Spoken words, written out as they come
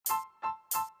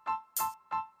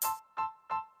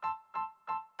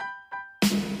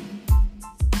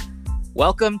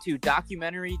Welcome to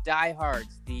Documentary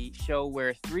Diehards, the show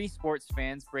where three sports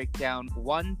fans break down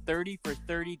one 30 for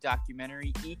 30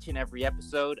 documentary each and every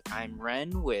episode. I'm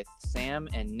Ren with Sam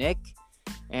and Nick,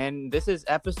 and this is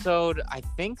episode, I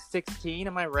think, 16.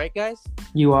 Am I right, guys?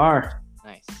 You are.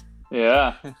 Nice.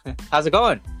 Yeah. How's it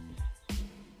going?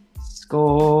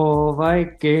 Skol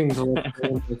Vikings.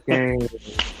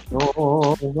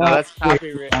 That's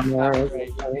copyright.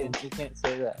 You can't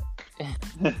say that.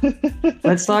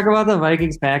 Let's talk about the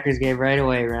Vikings-Packers game right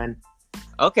away, Ren.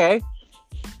 Okay.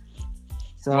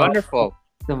 So Wonderful.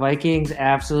 The Vikings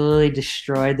absolutely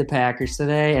destroyed the Packers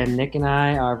today, and Nick and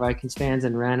I are Vikings fans,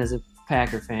 and Ren is a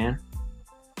Packer fan.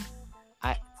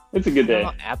 It's a good day.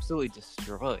 Absolutely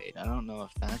destroyed. I don't know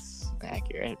if that's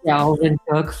accurate. Dalvin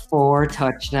took 4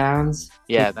 touchdowns.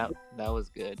 Yeah, that was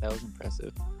good. That was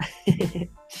impressive.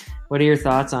 What are your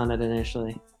thoughts on it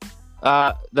initially?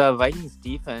 The Vikings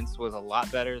defense was a lot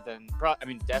better than,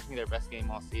 definitely their best game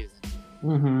all season.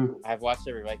 Mm-hmm. I've watched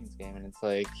every Vikings game, and it's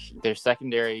like their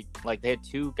secondary, they had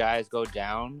 2 guys go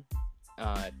down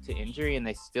to injury, and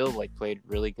they still played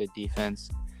really good defense.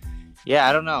 Yeah,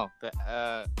 I don't know, but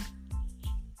I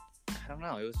don't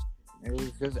know. It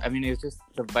was just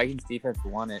the Vikings defense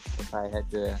won it. If I had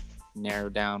to narrow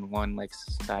down one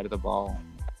side of the ball.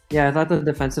 Yeah, I thought the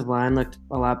defensive line looked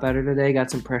a lot better today. Got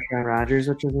some pressure on Rodgers,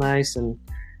 which was nice. And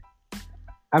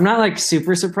I'm not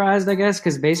super surprised, I guess,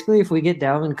 because basically if we get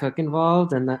Dalvin Cook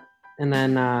involved and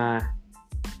then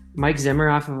Mike Zimmer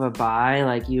off of a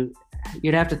bye,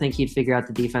 you'd have to think he'd figure out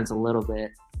the defense a little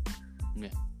bit. Yeah.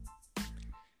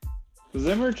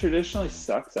 Zimmer traditionally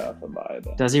sucks off a bye,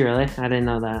 though. Does he really? I didn't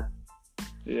know that.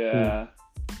 Yeah.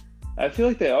 I feel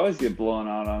like they always get blown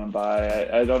out on a bye.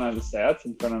 I don't have the stats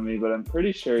in front of me, but I'm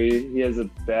pretty sure he has a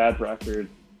bad record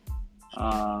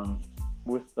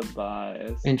with the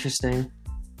byes. Interesting.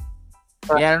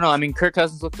 Yeah, I don't know. Kirk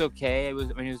Cousins looked okay. It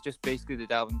was just basically the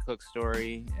Dalvin Cook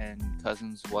story, and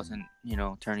Cousins wasn't,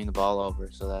 turning the ball over,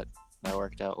 so that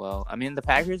worked out well. The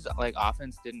Packers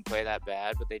offense didn't play that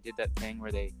bad, but they did that thing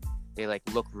where they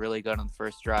look really good on the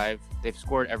first drive. They've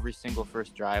scored every single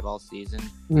first drive all season,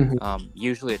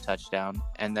 usually a touchdown,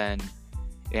 and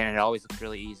it always looks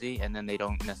really easy, and then they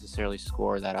don't necessarily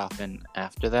score that often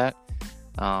after that.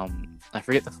 I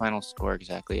forget the final score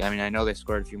exactly. I know they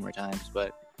scored a few more times,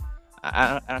 but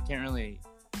I can't really.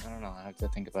 I don't know. I have to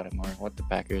think about it more. What the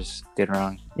Packers did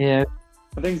wrong. Yeah,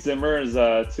 I think Zimmer is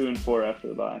 2-4 after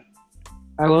the bye.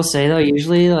 I will say though,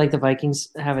 usually the Vikings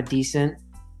have a decent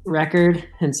record,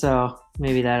 and so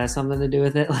maybe that has something to do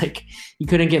with it. You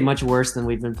couldn't get much worse than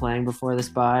we've been playing before this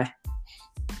bye.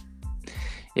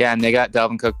 Yeah, and they got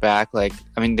Dalvin Cook back. They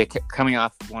coming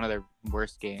off one of their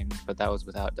worst games, but that was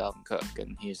without Dalvin Cook,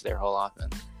 and he's their whole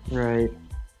offense. Right.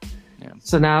 Yeah.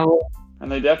 So now,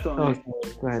 and they definitely.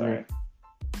 Go ahead.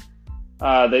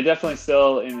 Sorry. They definitely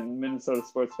still, in Minnesota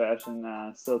sports fashion,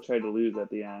 still tried to lose at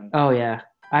the end. Oh yeah.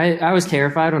 I was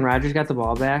terrified when Rodgers got the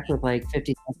ball back with 50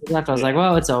 seconds left. I was like,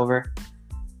 well, it's over.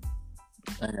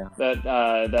 That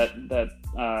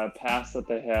pass that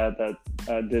they had that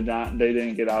they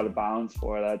didn't get out of bounds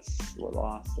for, that's what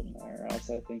lost him there. Else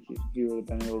I think he would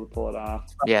have been able to pull it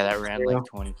off. Yeah, that ran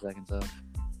 20 seconds off.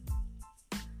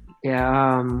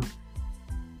 Yeah.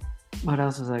 What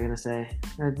else was I going to say?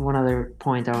 I had one other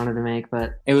point I wanted to make,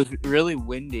 but it was really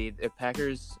windy. The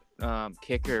Packers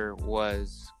kicker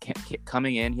was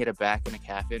coming in. He had a back and a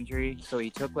calf injury, so he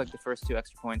took the first 2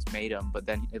 extra points, made them, but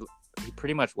then he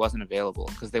pretty much wasn't available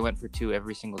because they went for 2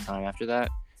 every single time after that,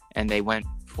 and they went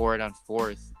for it on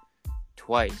 4th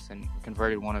twice and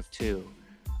converted 1 of 2.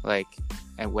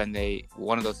 And when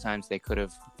one of those times they could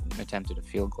have attempted a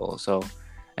field goal. So,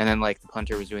 and then the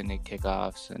punter was doing the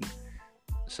kickoffs, and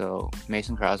so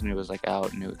Mason Crosby was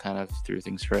out, and it kind of threw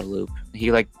things for a loop.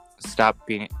 He stopped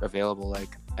being available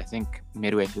I think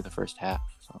midway through the first half.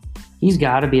 So he's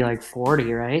got to be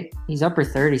 40, right? He's upper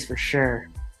 30s for sure.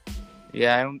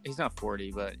 Yeah, he's not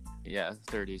 40, but yeah,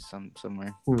 30s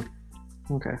somewhere.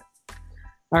 Okay.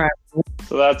 All right.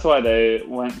 So that's why they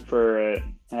went for it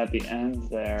at the end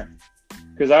there,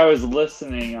 because I was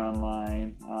listening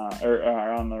online or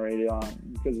on the radio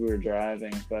because we were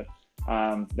driving, but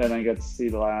then I got to see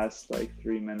the last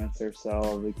 3 minutes or so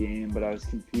of the game, but I was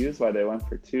confused why they went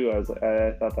for 2. I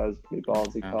thought that was a pretty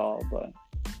ballsy call, but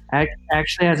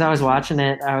actually, as I was watching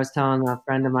it, I was telling a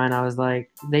friend of mine, I was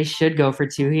like, they should go for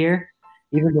 2 here,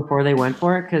 even before they went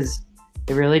for it, because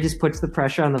it really just puts the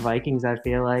pressure on the Vikings. I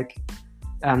feel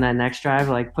on that next drive,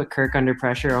 put Kirk under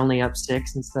pressure, only up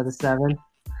 6 instead of 7.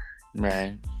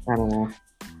 Right. I don't know.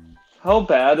 How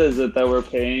bad is it that we're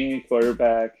paying a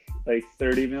quarterback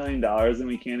 $30 million and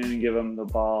we can't even give him the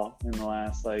ball in the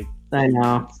last I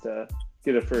know. to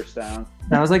get a first down.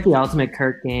 That was like the ultimate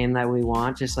Kirk game that we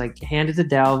want. Just like hand it to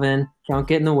Dalvin. Don't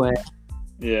get in the way.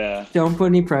 Yeah. Don't put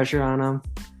any pressure on him.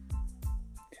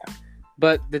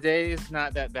 But the day is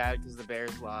not that bad because the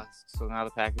Bears lost, so now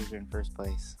the Packers are in first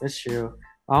place. That's true.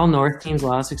 All North teams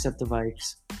lost except the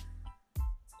Vikes.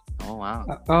 Oh, wow.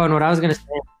 Oh, and what I was going to say,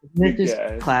 isn't it just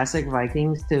Guys. classic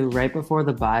Vikings to right before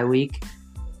the bye week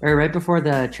or right before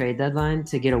the trade deadline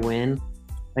to get a win?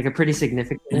 Like a pretty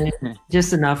significant win.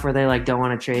 Just enough where they like don't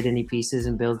want to trade any pieces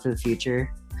and build for the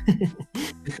future.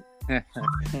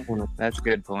 That's a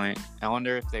good point. I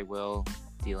wonder if they will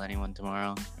deal anyone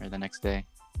tomorrow or the next day.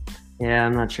 Yeah,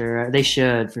 I'm not sure. They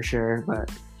should for sure,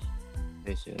 but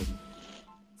They should.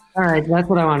 all right, that's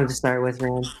what I wanted to start with,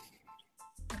 man.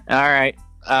 All right.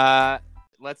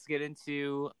 Let's get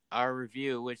into our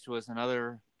review, which was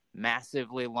another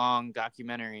massively long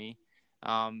documentary.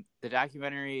 The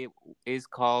documentary is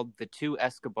called The Two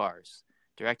Escobars,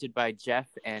 directed by Jeff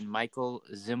and Michael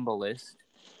Zimbalist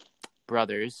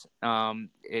brothers.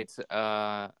 It's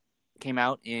came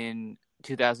out in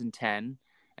 2010,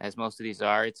 as most of these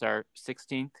are. It's our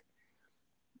 16th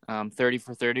 30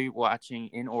 for 30 watching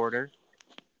in order.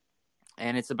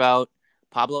 And it's about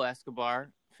Pablo Escobar,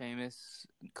 famous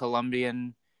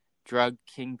Colombian drug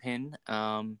kingpin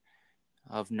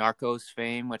of Narcos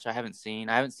fame, which I haven't seen.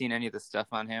 I haven't seen any of the stuff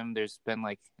on him. There's been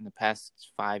like in the past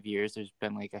 5 years, there's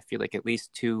been like, I feel like at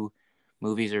least 2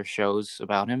 movies or shows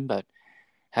about him, but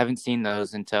haven't seen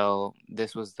those until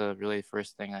this was the really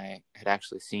first thing I had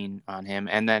actually seen on him.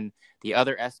 And then the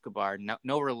other Escobar,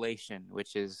 no relation,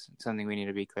 which is something we need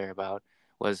to be clear about,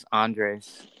 was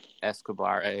Andres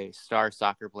Escobar, a star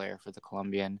soccer player for the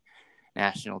Colombian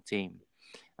national team.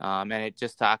 And it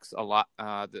just talks a lot.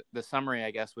 The summary,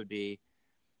 I guess, would be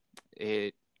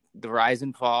the rise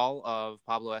and fall of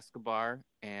Pablo Escobar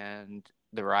and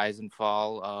the rise and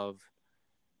fall of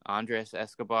Andres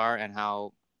Escobar, and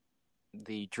how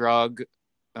the drug,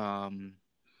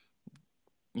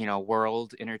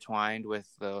 world intertwined with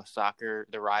the soccer,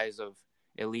 the rise of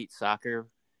elite soccer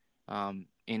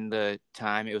in the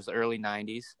time. It was the early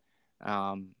 90s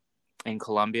in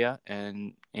Colombia,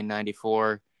 and in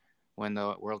 94 when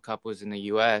the World Cup was in the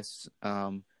U.S.,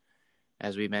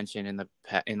 as we mentioned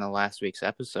in the last week's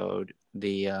episode,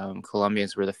 the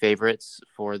Colombians were the favorites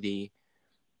for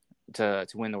to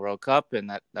win the World Cup, and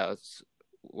that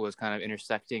was kind of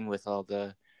intersecting with all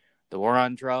the war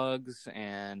on drugs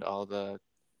and all the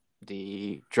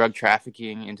drug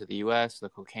trafficking into the U.S., the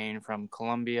cocaine from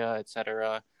Colombia,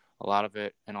 etc. A lot of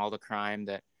it, and all the crime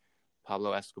that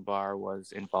Pablo Escobar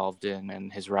was involved in,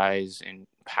 and his rise in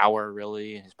power,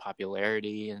 really, his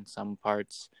popularity in some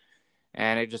parts.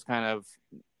 And it just kind of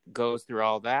goes through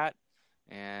all that,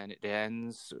 and it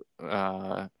ends,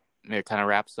 it kind of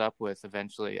wraps up with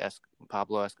eventually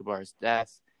Pablo Escobar's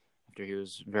death after he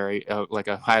was very, like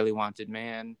a highly wanted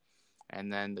man,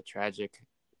 and then the tragic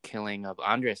killing of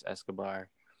Andres Escobar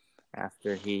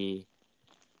after he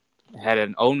had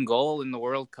an own goal in the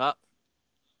World Cup.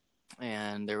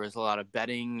 And there was a lot of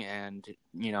betting and,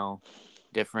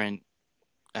 different,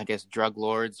 I guess, drug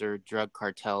lords or drug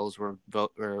cartels were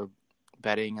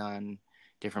betting on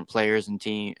different players and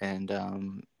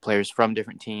players from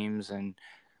different teams and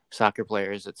soccer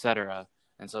players, etc.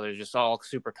 And so they're just all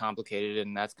super complicated,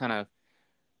 and that's kind of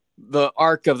the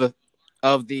arc of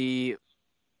the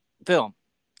film.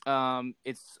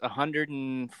 It's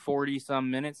 140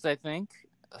 some minutes, I think,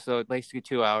 so basically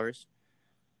 2 hours.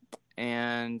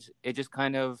 And it just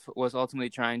kind of was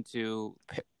ultimately trying to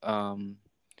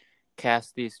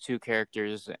cast these two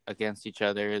characters against each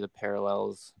other, the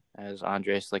parallels, as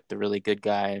Andres, like the really good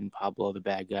guy, and Pablo, the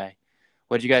bad guy.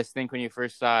 What did you guys think when you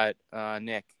first saw it,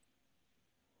 Nick?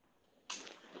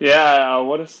 Yeah,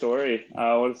 what a story.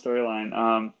 What a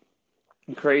storyline.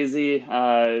 Crazy.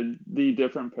 The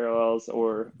different parallels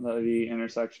or the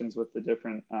intersections with the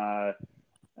different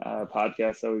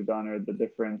podcasts that we've done, or the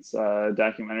different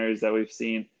documentaries that we've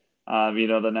seen. The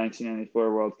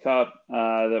 1994 World Cup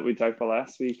that we talked about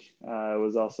last week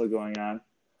was also going on.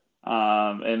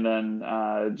 And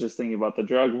then just thinking about the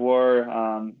drug war,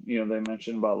 they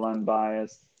mentioned about Len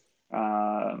Bias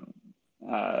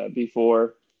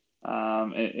before,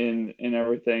 in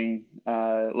everything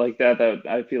like that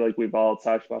I feel like we've all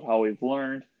talked about how we've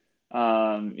learned,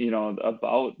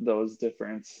 about those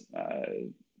different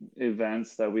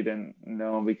events that we didn't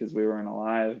know because we weren't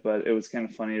alive, but it was kind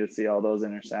of funny to see all those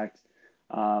intersect,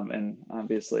 and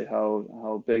obviously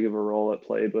how big of a role it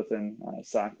played within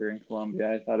soccer in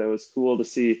Colombia. I thought it was cool to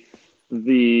see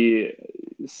the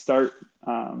start,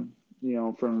 from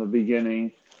the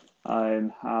beginning,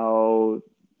 and how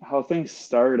how things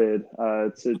started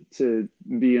to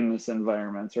be in this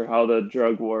environment, or how the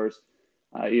drug wars,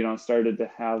 started to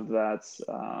have that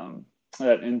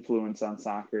influence on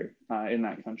soccer in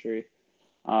that country,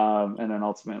 and then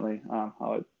ultimately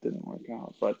how it didn't work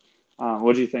out. But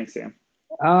what do you think, Sam?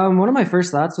 One of my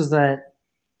first thoughts was that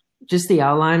just the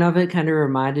outline of it kind of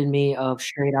reminded me of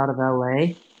Straight Out of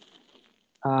LA,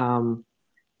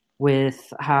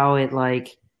 with how it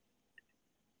like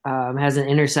has an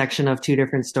intersection of two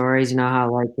different stories. You know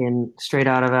how like in Straight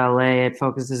Out of LA, it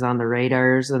focuses on the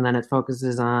Raiders and then it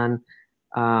focuses on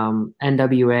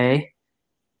NWA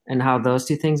and how those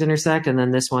two things intersect. And then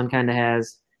this one kind of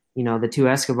has, the two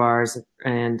Escobars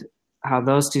and how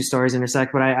those two stories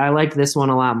intersect. But I liked this one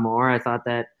a lot more. I thought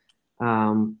that,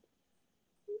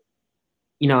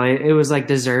 it was like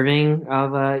deserving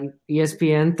of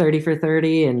ESPN 30 for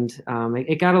 30. And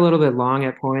it got a little bit long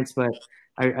at points, but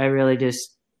I really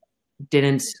just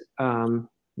didn't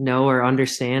know or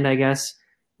understand, I guess,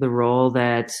 the role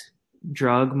that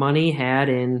drug money had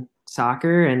in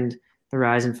soccer and the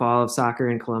rise and fall of soccer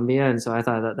in Colombia. And so I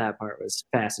thought that part was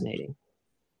fascinating.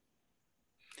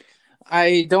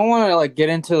 I don't want to like get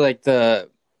into like the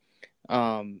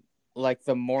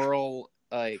moral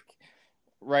like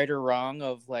right or wrong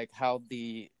of like how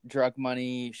the drug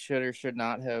money should or should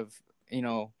not have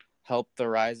helped the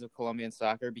rise of Colombian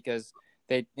soccer, because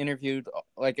they interviewed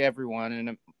like everyone,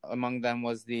 and among them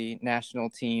was the national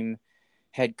team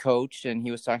head coach, and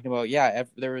he was talking about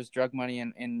there was drug money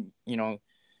in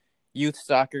youth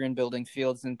soccer and building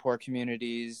fields in poor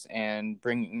communities and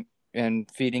bringing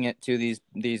and feeding it to these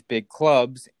big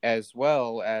clubs, as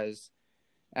well as,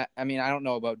 I mean, I don't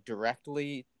know about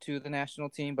directly to the national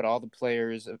team, but all the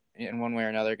players in one way or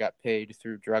another got paid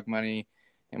through drug money.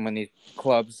 And when these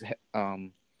clubs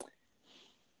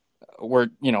were,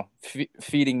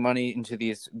 feeding money into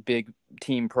these big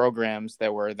team programs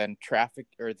that were then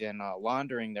trafficked or then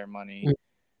laundering their money,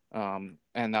 and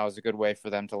that was a good way for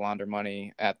them to launder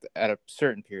money at a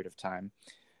certain period of time.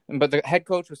 But the head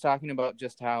coach was talking about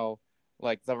just how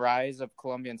like the rise of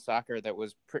Colombian soccer that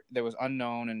was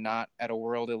unknown and not at a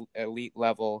world elite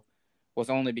level was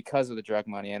only because of the drug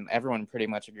money, and everyone pretty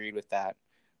much agreed with that.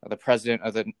 The president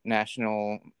of the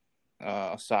national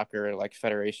soccer like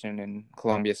federation in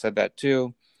Colombia said that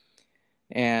too,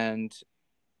 and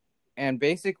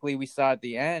basically we saw at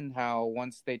the end how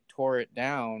once they tore it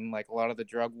down, like a lot of the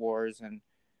drug wars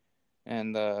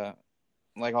and the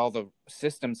like all the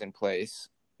systems in place,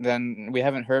 then we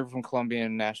haven't heard from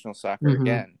Colombian national soccer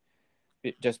again,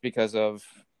 just because of,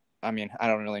 I mean, I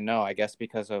don't really know. I guess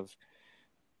because of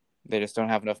they just don't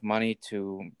have enough money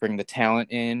to bring the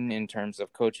talent in terms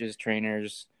of coaches,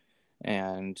 trainers,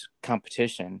 and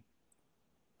competition.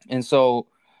 And so,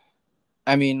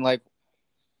 I mean, like,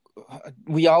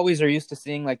 we always are used to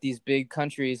seeing like these big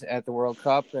countries at the World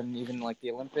Cup and even like the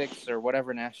Olympics or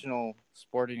whatever national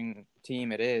sporting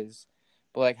team it is.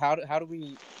 But like, how do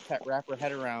we wrap our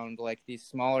head around like these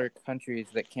smaller countries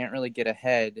that can't really get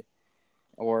ahead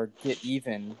or get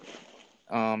even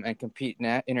and compete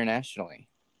internationally?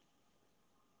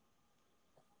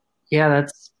 Yeah,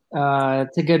 that's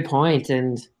a good point,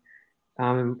 and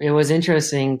it was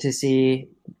interesting to see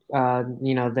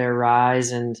their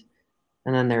rise and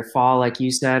then their fall, like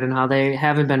you said, and how they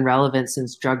haven't been relevant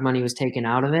since drug money was taken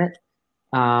out of it.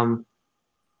 But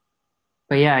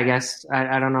yeah, I guess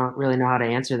I don't really know how to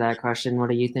answer that question. What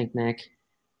do you think, Nick?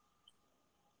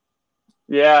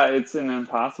 Yeah, it's an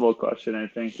impossible question, I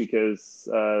think, because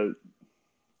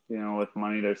with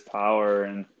money there's power,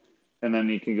 and then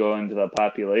you can go into the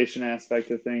population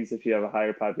aspect of things. If you have a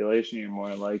higher population, you're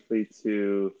more likely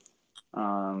to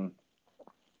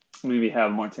maybe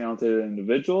have more talented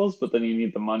individuals, but then you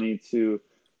need the money to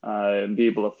be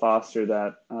able to foster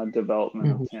that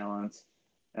development of talent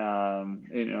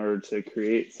in order to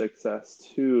create success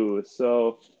too.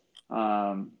 So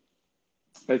I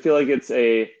feel like it's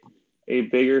a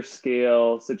bigger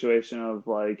scale situation of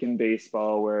like in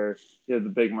baseball where you have the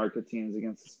big market teams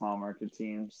against the small market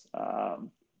teams.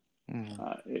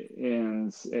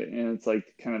 And it's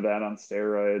like kind of that on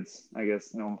steroids, I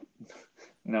guess. No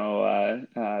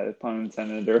pun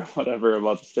intended or whatever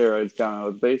about the steroids coming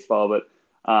with baseball, but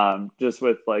just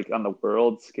with like on the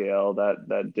world scale,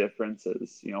 that difference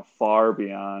is far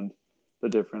beyond the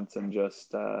difference in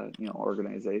just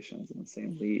organizations in the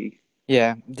same league.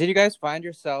 Yeah. Did you guys find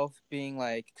yourself being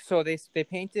like, so they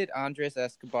painted Andres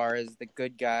Escobar as the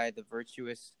good guy, the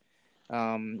virtuous,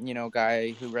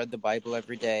 guy who read the Bible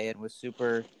every day and was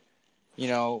super,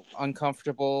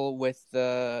 uncomfortable with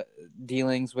the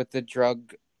dealings with the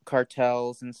drug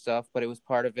cartels and stuff, but it was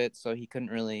part of it, so he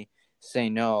couldn't really say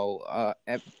no.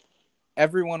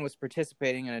 everyone was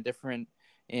participating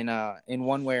in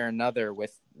one way or another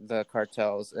with the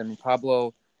cartels, and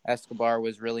Pablo Escobar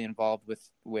was really involved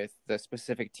with the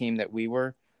specific team that we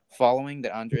were following,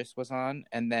 that Andres was on,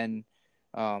 and then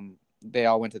they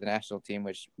all went to the national team,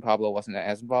 which Pablo wasn't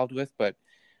as involved with, but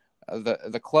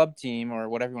the club team, or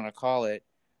whatever you want to call it,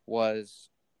 was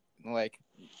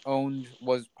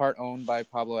part owned by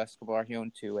Pablo Escobar. He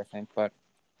owned two, I think, but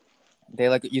they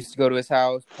used to go to his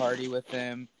house, party with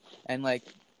him, and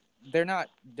they're not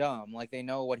dumb. Like, they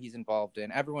know what he's involved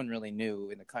in. Everyone really knew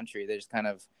in the country. They just kind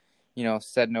of,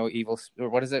 said no evil, or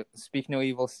what is it? Speak no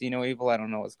evil, see no evil. I don't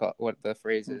know what the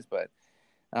phrase is, but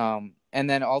and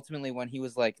then ultimately when he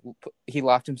was he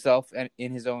locked himself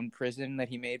in his own prison that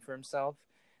he made for himself.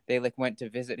 They went to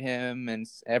visit him, and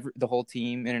the whole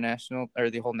team,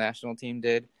 the whole national team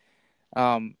did.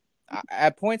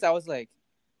 At points I was like,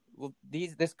 well,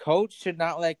 this coach should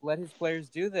not let his players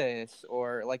do this,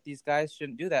 or these guys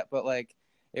shouldn't do that. But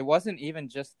it wasn't even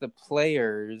just the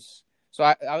players. So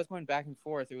I was going back and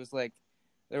forth. It was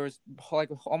there was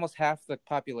almost half the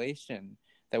population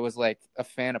that was a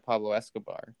fan of Pablo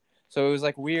Escobar. So it was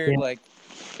weird. Yeah.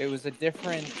 It was a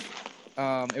different.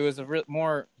 It was a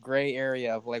more gray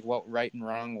area of what right and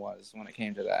wrong was when it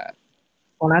came to that.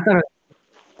 Well, I thought.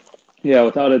 Yeah,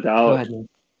 without a doubt. Go ahead, man.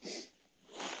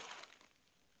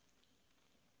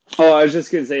 Oh, I was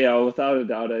just gonna say, without a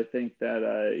doubt, I think that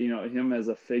him as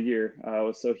a figure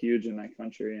was so huge in that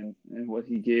country, and what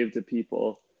he gave to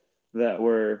people that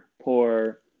were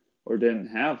poor or didn't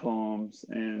have homes,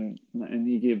 and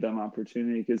he gave them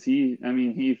opportunity, because he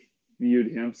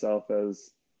viewed himself as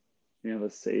the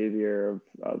savior of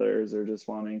others, or just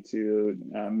wanting to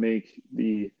make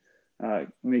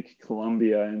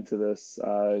Colombia into this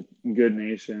good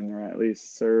nation, or at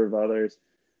least serve others.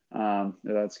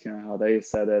 That's kind of how they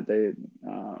said it. They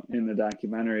in the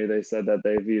documentary, they said that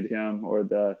they viewed him, or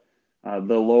the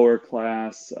lower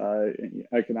class,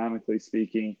 economically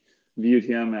speaking, viewed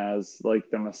him as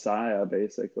the Messiah,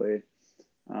 basically.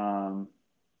 So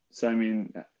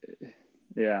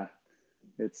yeah,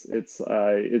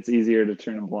 it's easier to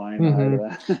turn a blind eye to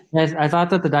that. Yes, I thought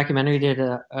that the documentary did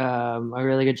a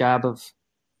really good job of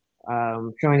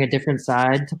showing a different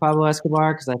side to Pablo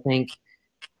Escobar, because I think,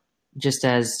 just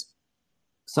as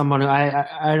someone who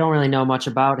I don't really know much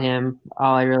about him,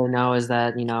 all I really know is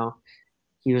that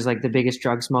he was the biggest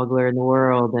drug smuggler in the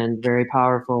world and very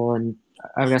powerful, and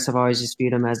I guess I've always just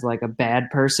viewed him as a bad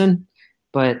person.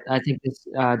 But I think this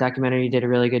documentary did a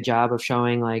really good job of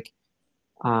showing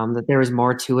that there was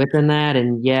more to it than that.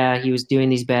 And yeah, he was doing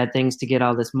these bad things to get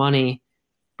all this money,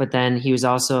 but then he was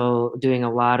also doing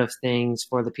a lot of things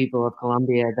for the people of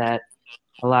Colombia that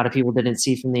a lot of people didn't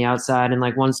see from the outside. And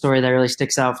one story that really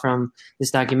sticks out from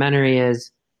this documentary is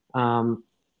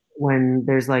when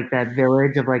there's that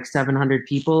village of 700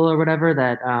 people or whatever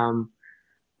that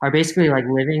are basically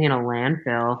living in a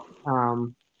landfill.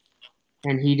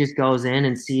 And he just goes in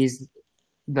and sees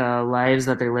the lives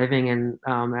that they're living, and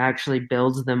actually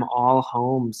builds them all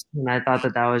homes. And I thought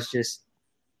that was just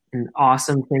an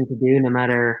awesome thing to do, no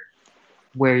matter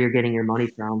where you're getting your money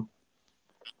from.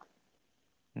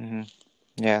 Mm-hmm.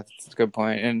 Yeah, that's a good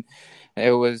point. And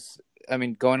it was,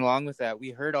 going along with that,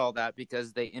 we heard all that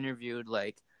because they interviewed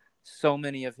so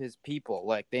many of his people.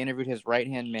 They interviewed his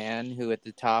right-hand man, who at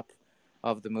the top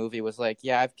of the movie was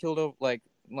yeah, I've killed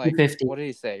 250. What did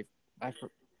he say?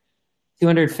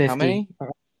 250. How many?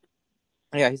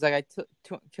 Yeah, he's I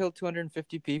killed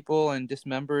 250 people and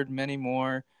dismembered many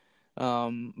more.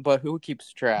 But who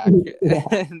keeps track? Yeah.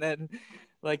 And then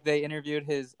they interviewed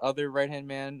his other right-hand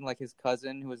man, his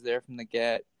cousin, who was there from the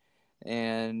get,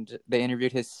 and they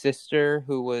interviewed his sister,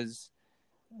 who was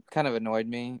kind of annoyed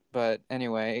me, but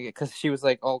anyway, because she was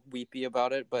all weepy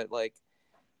about it, but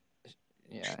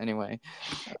yeah, anyway.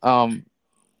 I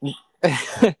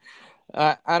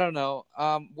don't know.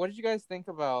 What did you guys think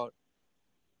about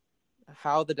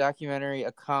how the documentary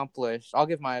accomplished? I'll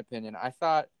give my opinion. I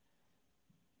thought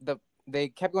they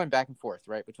kept going back and forth,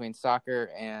 right, between soccer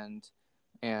and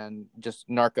just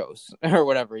Narcos or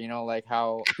whatever,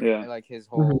 how his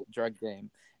whole drug game.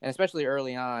 And especially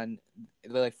early on,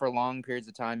 for long periods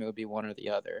of time, it would be one or the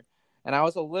other. And I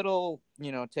was a little,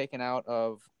 taken out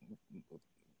of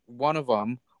one of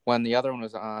them when the other one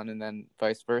was on, and then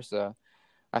vice versa.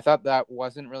 I thought that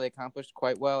wasn't really accomplished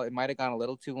quite well. It might have gone a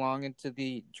little too long into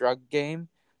the drug game,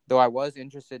 though I was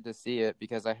interested to see it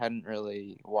because I hadn't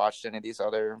really watched any of these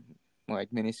other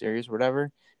miniseries or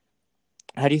whatever.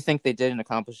 How do you think they did in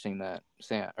accomplishing that,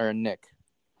 Sam or Nick?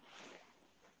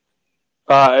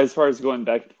 As far as going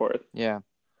back and forth, yeah,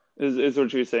 is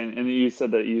what you're saying, and you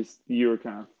said that you were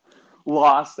kind of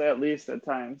lost, at least at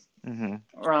times.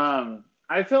 Mm-hmm.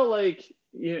 I felt like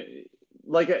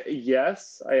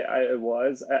yes, I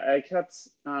was. I kept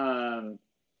getting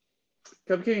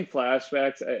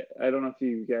flashbacks. I don't know if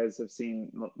you guys have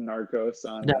seen Narcos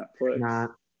on No, Netflix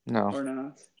not. No. or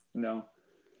not. No.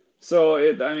 So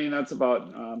I mean, that's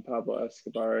about Pablo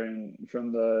Escobar, and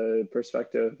from the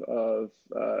perspective of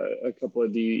a couple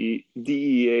of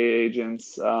DEA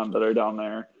agents that are down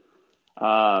there.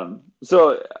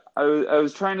 So I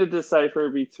was trying to decipher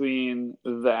between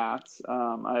that.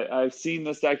 I've seen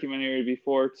this documentary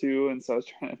before too, and so I was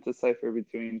trying to decipher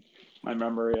between my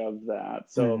memory of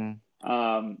that. So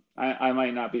Mm-hmm. I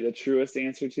might not be the truest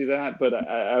answer to that, but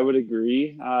I would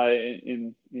agree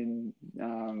in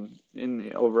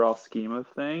the overall scheme of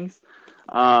things.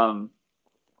 Um,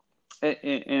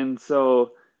 and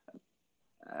so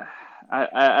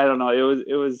I don't know.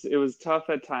 It was tough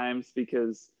at times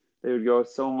because they would go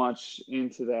so much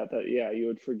into that yeah, you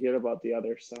would forget about the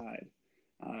other side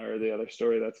or the other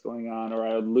story that's going on, or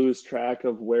I would lose track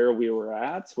of where we were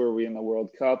at. Were we in the World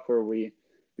Cup? Were we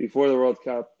before the World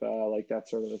Cup? Like that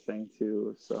sort of a thing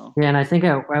too. So Yeah, and I think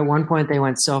at one point they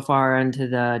went so far into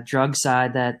the drug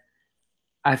side that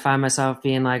I find myself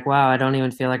being like, wow, I don't even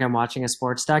feel like I'm watching a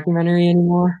sports documentary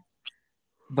anymore.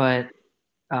 But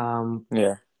um,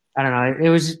 Yeah. I don't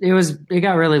know. It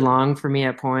got really long for me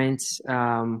at points.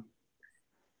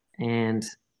 And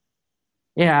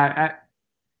yeah,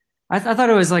 I thought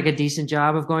it was like a decent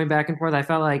job of going back and forth. I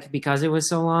felt like because it was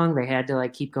so long, they had to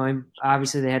like keep going.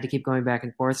 Obviously, they had to keep going back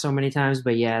and forth so many times.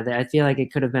 But yeah, I feel like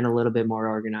it could have been a little bit more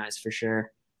organized for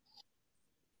sure.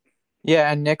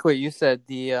 Yeah, and Nick, what you said,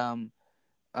 the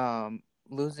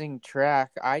losing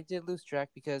track. I did lose track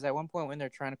because at one point when they're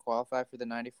trying to qualify for the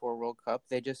 94 World Cup,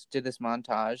 they just did this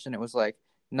montage and it was like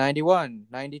 91,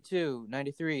 92,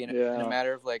 93 in a yeah.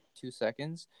 matter of like 2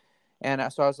 seconds. And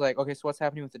so I was like, okay, so what's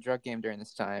happening with the drug game during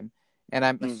this time? And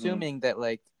I'm Mm-hmm. assuming that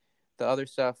like the other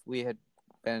stuff we had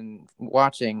been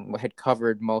watching had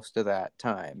covered most of that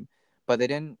time, but they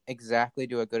didn't exactly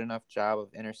do a good enough job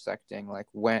of intersecting like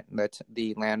when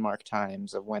the landmark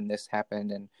times of when this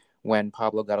happened and when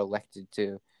Pablo got elected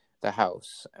to the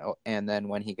House, and then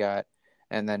when he got,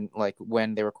 and then like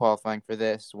when they were qualifying for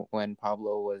this, when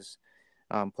Pablo was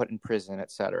put in prison,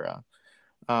 etc.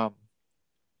 Um,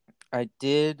 I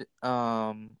did.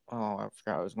 Oh, I forgot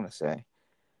what I was gonna say.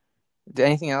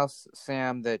 Anything else,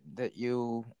 Sam, that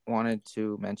you wanted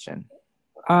to mention?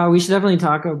 We should definitely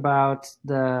talk about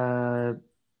the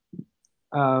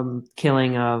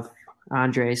killing of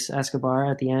Andres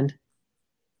Escobar at the end.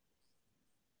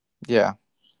 Yeah.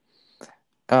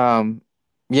 Um.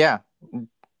 Yeah.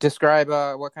 Describe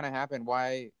what kind of happened.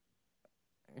 Why?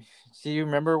 Do you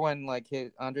remember when like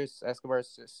his Andres Escobar's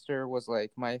sister was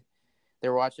like my? They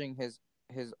were watching his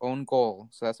own goal.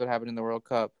 So that's what happened in the World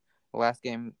Cup. The last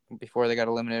game before they got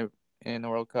eliminated in the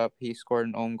World Cup, he scored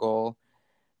an own goal,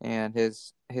 and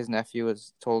his nephew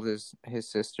was told his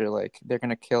sister like they're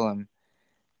gonna kill him,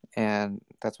 and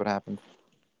that's what happened.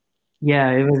 Yeah,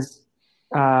 it was.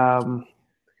 Um,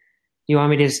 you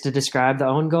want me just to describe the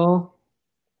own goal?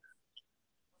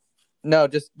 No,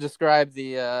 just describe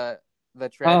the Oh,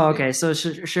 tragedy. okay. So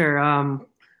sure.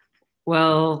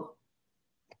 Well,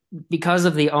 because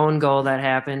of the own goal that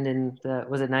happened in the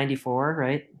was it 94,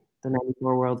 right? The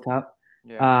 94 World Cup.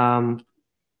 Yeah. Um,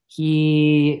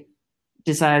 he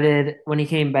decided when he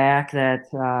came back that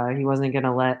he wasn't going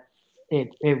to let it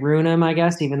ruin him, I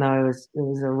guess, even though it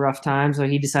was a rough time. So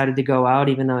he decided to go out,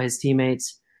 even though his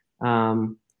teammates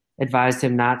um, advised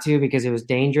him not to because it was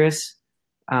dangerous.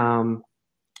 Um,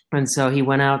 and so he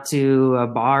went out to a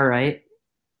bar, right?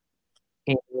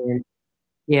 And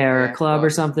yeah, or a Yeah, club or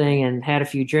club. something, and had a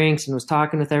few drinks and was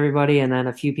talking with everybody. And then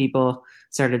a few people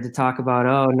started to talk about,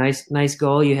 oh, nice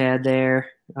goal you had there,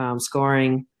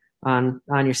 scoring on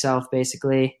yourself,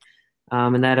 basically,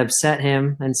 and that upset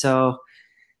him. And so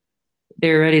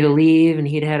they were ready to leave, and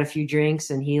he'd had a few drinks,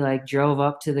 and he like drove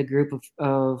up to the group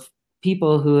of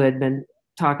people who had been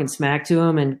talking smack to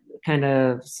him, and kind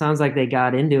of sounds like they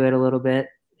got into it a little bit,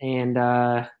 and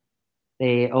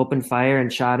they opened fire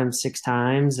and shot him 6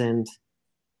 times, and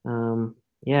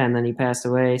yeah, and then he passed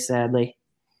away, sadly.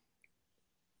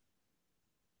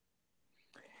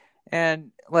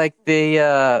 And like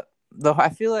the I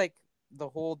feel like the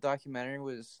whole documentary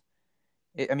was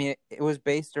I mean it was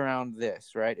based around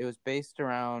this, right? It was based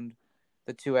around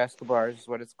the two Escobars is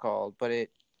what it's called, but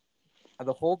it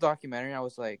the whole documentary I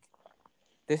was like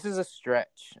this is a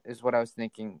stretch is what I was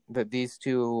thinking that these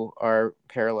two are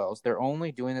parallels. They're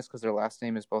only doing this because their last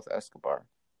name is both Escobar.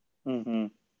 Mm-hmm.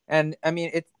 And I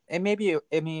mean it maybe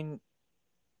I mean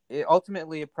it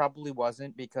ultimately it probably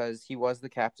wasn't because he was the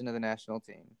captain of the national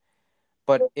team.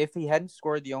 But if he hadn't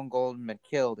scored the own goal and been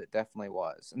killed, it definitely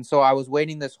was. And so I was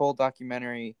waiting this whole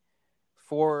documentary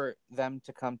for them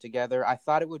to come together. I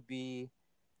thought it would be.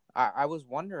 I was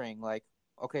wondering, like,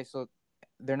 okay, so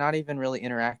they're not even really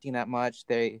interacting that much.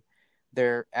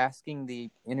 They're asking the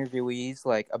interviewees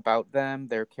like about them,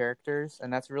 their characters,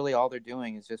 and that's really all they're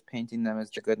doing is just painting them as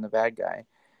the good and the bad guy.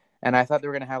 And I thought they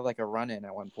were gonna have like a run in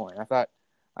at one point. I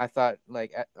thought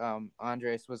like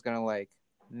Andres was gonna like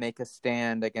make a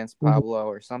stand against Pablo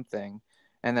or something,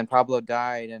 and then Pablo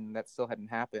died, and that still hadn't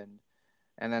happened.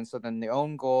 And then so then the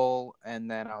own goal,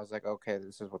 and then I was like, okay,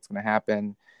 this is what's gonna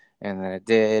happen, and then it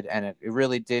did, and it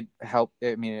really did help.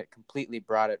 I mean, it completely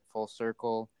brought it full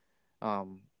circle,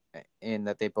 in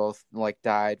that they both like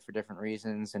died for different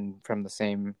reasons and from the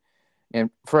same, and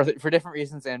for different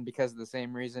reasons and because of the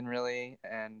same reason, really,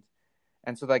 and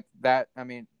so like that. I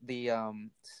mean, the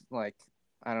like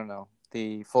I don't know,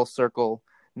 the full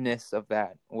circle-ness of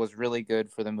that was really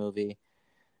good for the movie.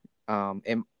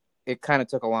 It kind of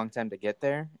took a long time to get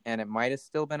there, and it might have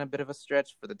still been a bit of a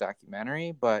stretch for the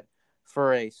documentary, but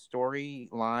for a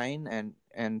storyline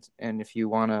and if you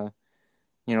want to,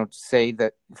 say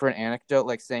that for an anecdote,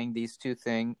 like saying these two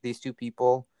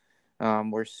people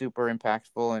were super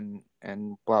impactful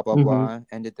and blah blah blah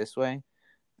ended this way.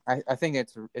 I think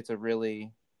it's a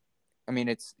really, I mean,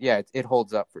 it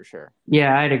holds up for sure.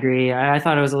 Yeah, I'd agree. I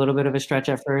thought it was a little bit of a stretch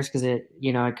at first because it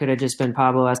could have just been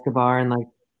Pablo Escobar and like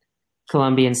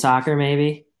Colombian soccer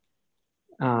maybe.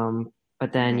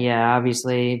 But then, yeah,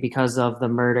 obviously because of the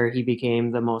murder, he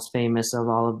became the most famous of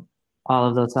all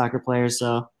of those soccer players.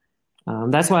 So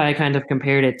that's why I kind of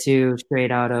compared it to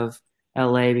Straight Out of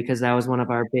LA, because that was one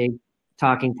of our big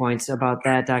talking points about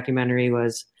that documentary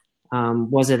was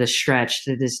it a stretch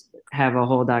to just have a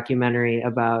whole documentary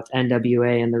about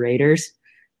NWA and the Raiders?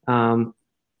 And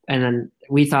then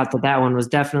we thought that one was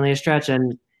definitely a stretch.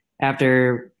 And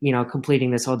after, completing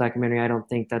this whole documentary, I don't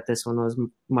think that this one was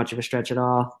much of a stretch at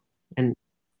all. And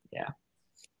yeah.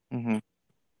 Mm-hmm.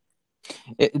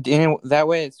 That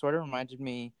way, it sort of reminded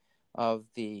me of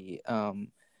the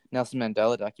Nelson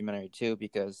Mandela documentary too,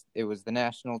 because it was the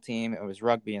national team, it was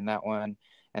rugby in that one,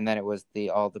 and then it was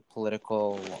all the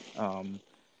political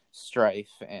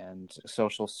strife and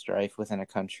social strife within a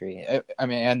country. I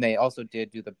mean, and they also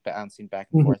did do the bouncing back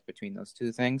and forth between those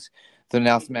two things. The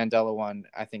Nelson Mandela one,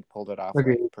 I think, pulled it off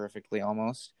like perfectly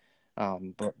almost.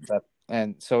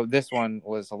 And so this one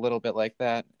was a little bit like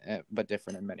that, but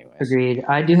different in many ways. Agreed.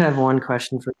 I do have one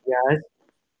question for you guys.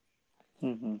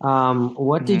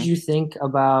 What did you think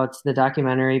about the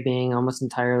documentary being almost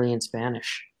entirely in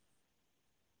Spanish?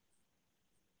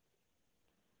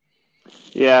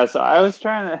 Yeah, so I was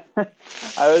trying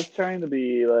to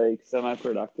be like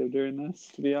semi-productive during this,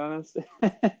 to be honest.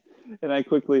 And I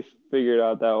quickly figured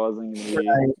out that wasn't going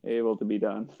to be able to be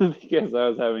done because I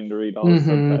was having to read all the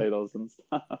subtitles and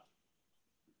stuff.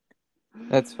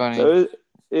 That's funny. So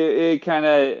it kind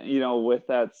of, with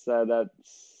that said,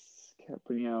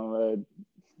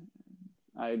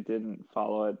 I didn't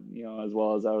follow it, as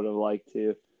well as I would have liked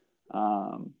to.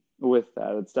 With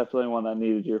that, it's definitely one that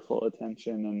needed your full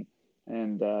attention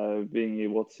and being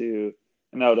able to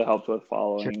help with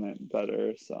following it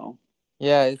better. So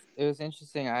yeah, it was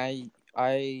interesting.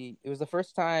 It was the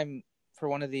first time for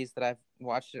one of these that I've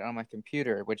watched it on my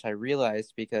computer, which I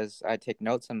realized because I take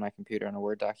notes on my computer on a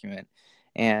Word document,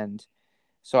 and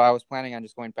so I was planning on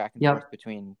just going back and forth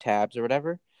between tabs or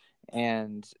whatever,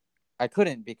 and I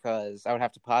couldn't because I would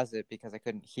have to pause it because I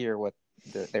couldn't hear what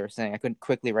they were saying. I couldn't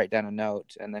quickly write down a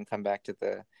note and then come back to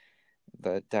the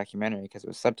documentary because it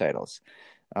was subtitles.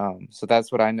 So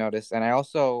that's what I noticed. And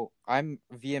I'm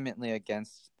vehemently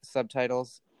against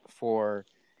subtitles for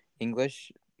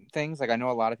English things. Like I know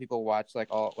a lot of people watch like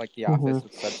The Office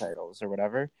with subtitles or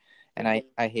whatever. And I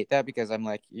hate that because I'm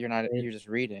like, you're just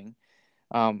reading.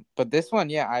 But this one,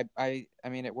 yeah, I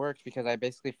mean, it worked because I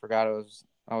basically forgot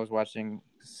I was watching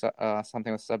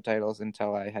something with subtitles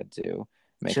until I had to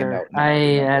make a note. I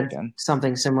had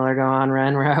something similar go on,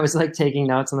 Ren, where I was like taking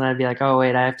notes and then I'd be like, oh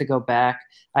wait, I have to go back.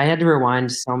 I had to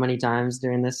rewind so many times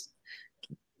during this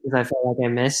because I felt like I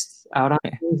missed out on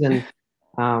things. And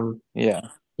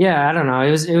I don't know.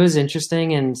 It was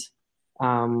interesting, and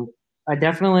I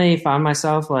definitely found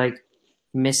myself like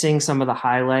missing some of the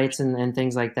highlights and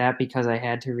things like that because I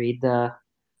had to read the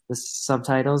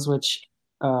subtitles, which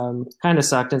kind of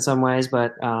sucked in some ways,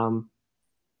 but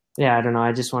yeah, I don't know.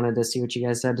 I just wanted to see what you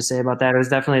guys had to say about that. It was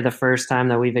definitely the first time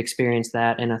that we've experienced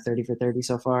that in a 30 for 30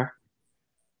 so far.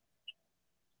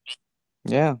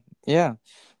 Yeah,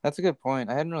 that's a good point.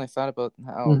 I hadn't really thought about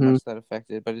how much that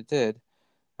affected, but it did.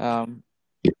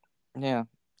 Yeah,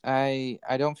 I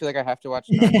don't feel like I have to watch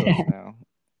Narcos now.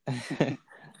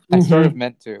 I sort of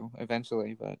meant to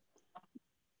eventually, but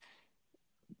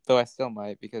though I still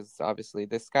might, because obviously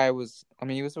this guy was, I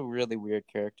mean, he was a really weird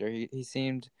character. He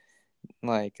seemed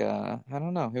like, I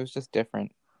don't know, he was just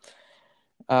different.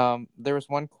 There was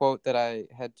one quote that I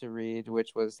had to read,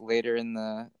 which was later in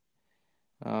the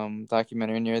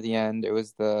documentary near the end. It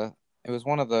was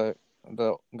one of the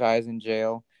guys in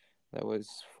jail that was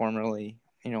formerly,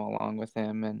 along with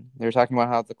him, and they were talking about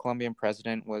how the Colombian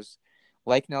president was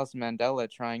like Nelson Mandela,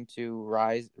 trying to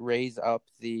raise up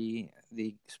the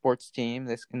sports team,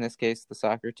 in this case the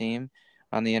soccer team,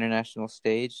 on the international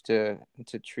stage to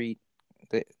treat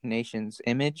the nation's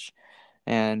image.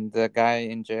 And the guy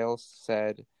in jail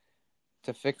said,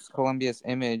 to fix Colombia's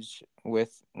image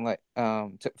versus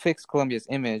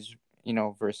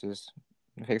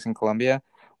fixing Colombia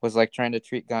was like trying to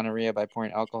treat gonorrhea by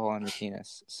pouring alcohol on your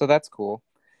penis. So that's cool.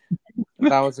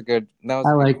 That was a good. I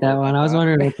like that one. I was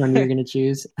wondering which one you were gonna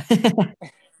choose.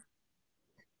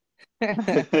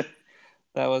 That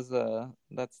one's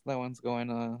going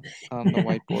on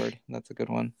the whiteboard. That's a good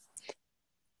one.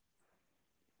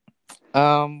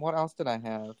 What else did I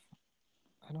have?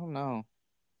 I don't know.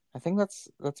 I think that's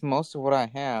most of what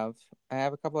I have. I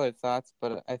have a couple other thoughts,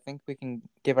 but I think we can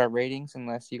give our ratings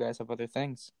unless you guys have other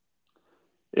things.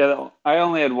 Yeah, I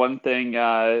only had one thing.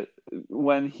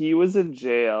 When he was in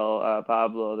jail,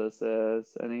 Pablo, this is,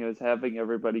 and he was having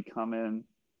everybody come in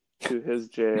to his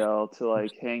jail to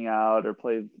like hang out or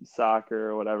play soccer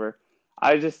or whatever.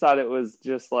 I just thought it was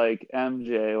just like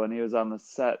MJ when he was on the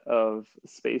set of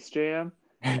Space Jam,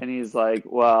 and he's like,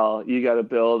 "Well, you got to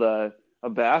build a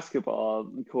basketball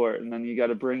court, and then you got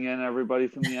to bring in everybody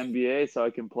from the NBA so I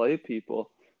can play people."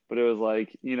 But it was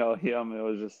like, him, it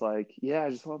was just like, yeah, I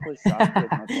just want to play soccer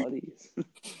with my buddies.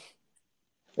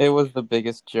 It was the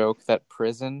biggest joke, that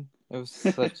prison. It was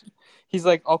such. He's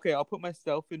like, okay, I'll put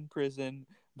myself in prison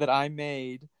that I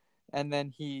made. And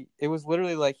then it was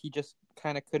literally like he just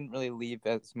kind of couldn't really leave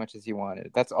as much as he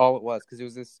wanted. That's all it was, because it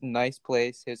was this nice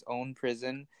place, his own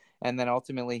prison. And then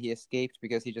ultimately he escaped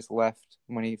because he just left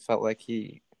when he felt like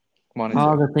he wanted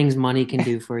all to. the things money can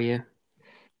do for you.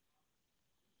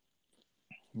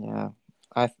 Yeah.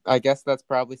 I guess that's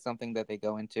probably something that they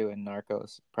go into in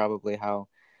Narcos, probably how,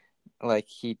 like,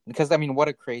 because I mean, what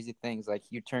a crazy thing is, like,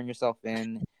 you turn yourself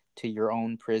in to your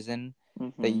own prison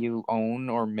that you own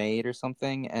or made or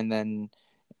something, and then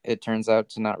it turns out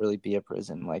to not really be a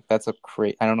prison. Like, that's I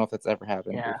don't know if that's ever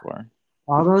happened before.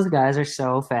 All those guys are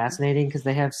so fascinating because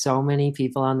they have so many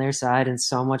people on their side and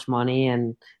so much money,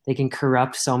 and they can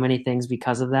corrupt so many things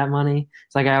because of that money.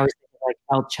 It's like I always think of like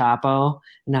El Chapo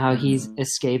and how he's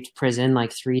escaped prison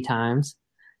like 3 times.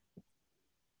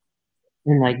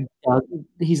 And like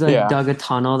he's like dug a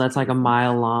tunnel that's like a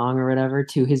mile long or whatever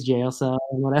to his jail cell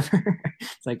and whatever.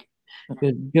 It's like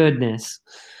goodness.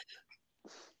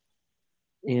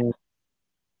 Yeah.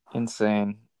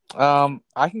 Insane. I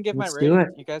can give Let's my do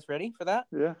rating. it. You guys ready for that?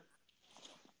 Yeah.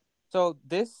 So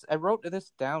I wrote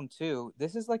this down too.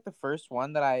 This is like the first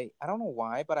one that I don't know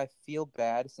why, but I feel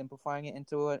bad simplifying it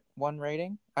into one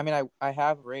rating. I mean, I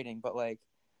have a rating, but like,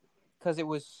 because it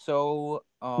was so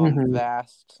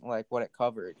vast, like what it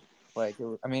covered. Like,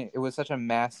 it was such a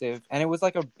massive, and it was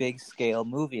like a big scale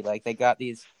movie. Like, they got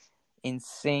these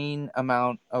insane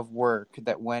amount of work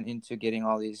that went into getting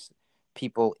all these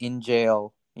people in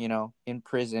jail, in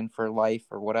prison for life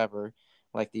or whatever,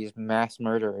 like these mass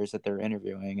murderers that they're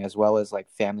interviewing, as well as like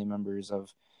family members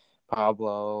of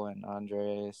Pablo and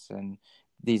Andres and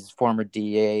these former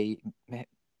DA,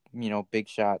 big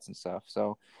shots and stuff.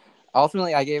 So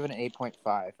ultimately, I gave it an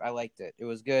 8.5. I liked it. It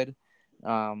was good.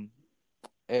 Yeah,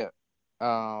 it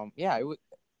was.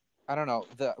 I don't know.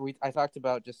 I talked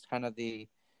about just kind of the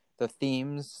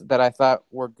themes that I thought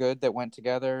were good that went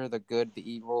together: the good, the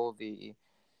evil,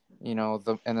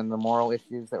 and then the moral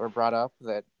issues that were brought up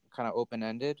that kind of open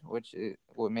ended,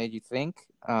 what made you think.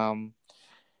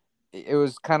 It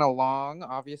was kind of long.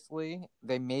 Obviously,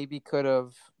 they maybe could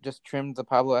have just trimmed the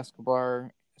Pablo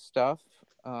Escobar stuff.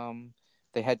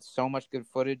 They had so much good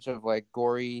footage of like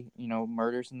gory,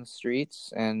 murders in the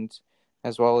streets, and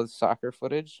as well as soccer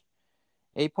footage.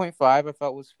 8.5 I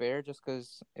felt was fair just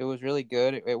because it was really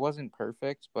good. It wasn't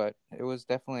perfect, but it was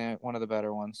definitely one of the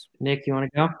better ones. Nick, you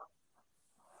want to go?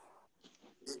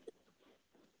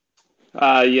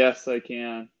 Yes, I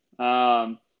can.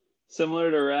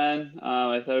 Similar to Ren,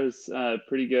 I thought it was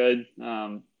pretty good.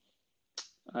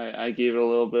 I gave it a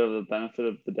little bit of the benefit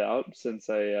of the doubt since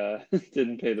I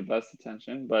didn't pay the best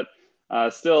attention, but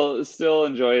still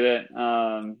enjoyed it.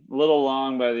 A little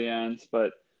long by the end,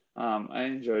 but I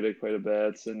enjoyed it quite a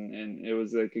bit, and it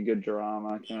was like a good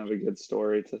drama, kind of a good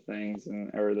story to things,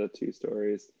 or the 2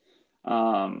 stories.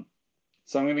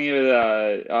 So I'm gonna give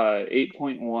it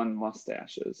 8.1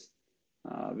 mustaches,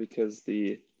 because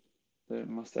the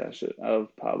mustache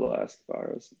of Pablo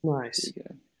Escobar is Nice. pretty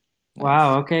good.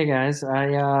 Wow. Okay, guys.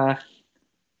 I'm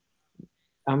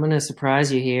gonna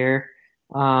surprise you here.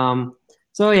 Um,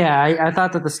 so yeah, I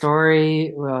thought that the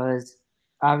story was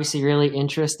obviously really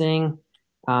interesting,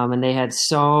 and they had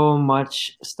so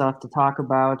much stuff to talk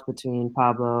about between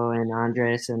Pablo and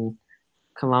Andres and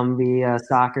Colombia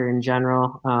soccer in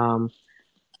general.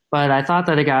 But I thought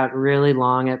that it got really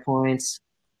long at points,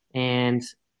 and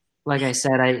like I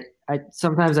said, I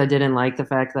sometimes I didn't like the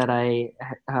fact that I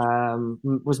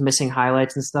was missing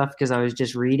highlights and stuff because I was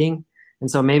just reading. And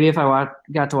so maybe if I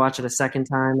got to watch it a second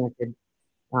time, I could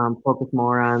focus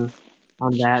more on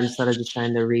that instead of just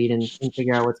trying to read and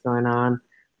figure out what's going on.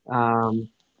 Um,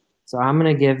 so I'm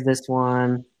gonna give this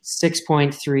one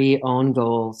 6.3 own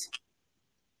goals.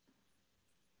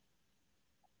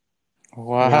 Yeah.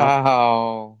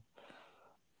 Wow.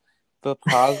 The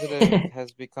positive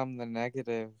has become the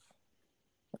negative.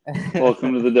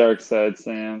 Welcome to the dark side,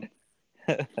 Sam.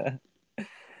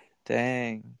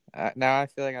 Dang. Now I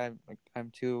feel like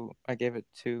I'm too. I gave it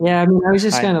too Yeah, I mean, I was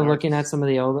just high kind of looking at marks. some of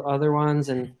the other ones,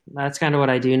 and that's kind of what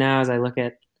I do now is I look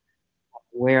at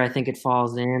where I think it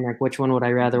falls in, like which one would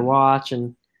I rather Mhm. watch,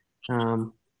 and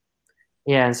um,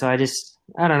 yeah, and so I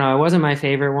don't know, it wasn't my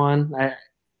favorite one.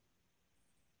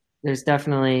 There's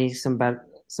definitely some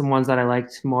ones that I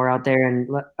liked more out there, and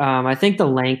I think the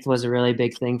length was a really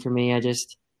big thing for me. I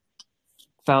just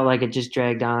felt like it just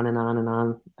dragged on and on and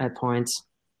on at points.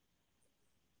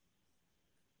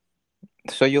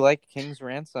 So you like King's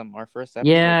Ransom, our first Yeah,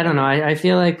 episode, I don't know. right? I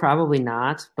feel like probably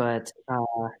not, but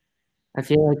I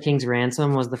feel like King's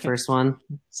Ransom was the first one,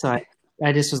 so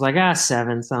I just was like,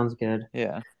 7 sounds good.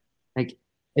 Yeah. Like,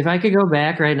 if I could go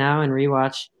back right now and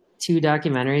rewatch two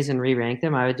documentaries and re-rank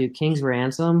them, I would do King's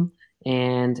Ransom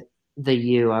and The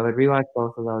U. I would rewatch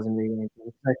both of those and re-rank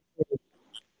them.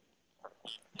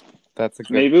 That's a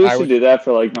good. Maybe we I should would. do that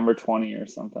for like number 20 or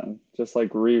something. Just like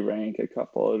re-rank a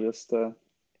couple, just to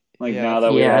like Yeah, now that's a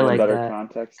that we good Yeah, I have a like idea. better that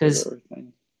context of because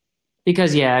everything.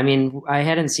 yeah, I mean, I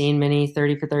hadn't seen many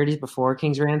 30 for 30s before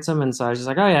King's Ransom, and so I was just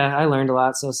like, oh yeah, I learned a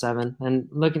lot, so 7. And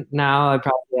looking now, I'd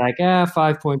probably be like,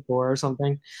 5.4 or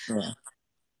something. Yeah.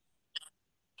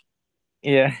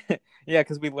 Yeah, yeah,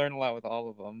 because we learn a lot with all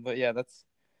of them. But yeah, that's.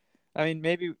 I mean,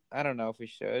 maybe I don't know if we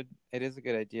should. It is a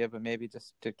good idea, but maybe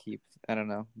just to keep. I don't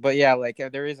know. But yeah, like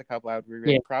there is a couple I would Yeah,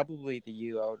 re-rank. Probably the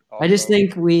U. I would I just also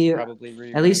think we, probably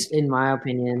at least re-rank. in my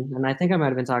opinion, and I think I might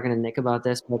have been talking to Nick about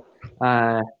this, but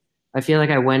uh, I feel like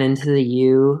I went into the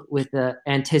U with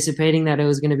anticipating that it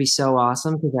was going to be so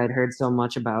awesome because I'd heard so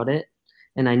much about it,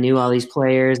 and I knew all these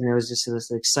players, and it was just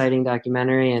this exciting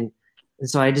documentary, and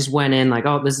so I just went in like,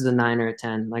 oh, this is a 9 or a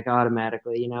 10, like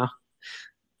automatically, you know.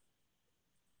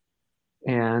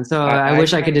 Yeah, and so I I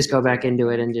wish I kind could of just go did back too. I into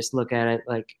it think. and just look at it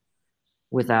like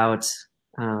without,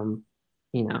 um,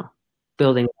 you know,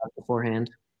 building it up beforehand.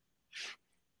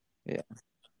 Yeah,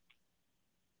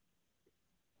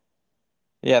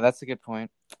 yeah, that's a good point.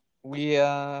 We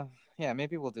yeah,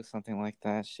 maybe we'll do something like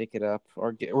that. Shake it up,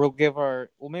 or we'll give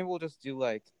our. Well, maybe we'll just do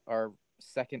like our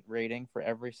second rating for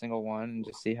every single one and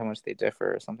just see how much they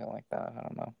differ or something like that. I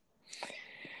don't know.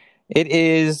 It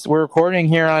is. We're recording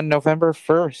here on November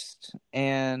 1st,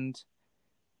 and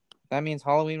that means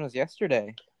Halloween was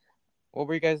yesterday. What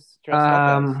were you guys dressed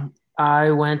up as?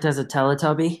 I went as a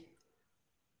Teletubby,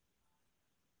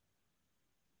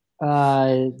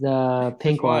 the Which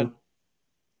pink one.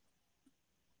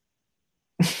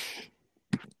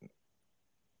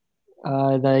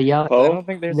 one? The yellow, I Poe, don't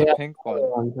think there's the a other pink one.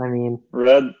 one. I mean,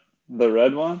 the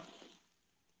red one.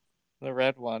 The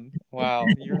red one. Wow,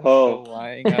 you're so Poe.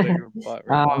 lying out of your butt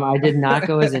right I now. did not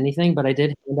go as anything, but I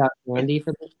did hand out candy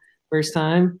for the first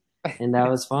time, and that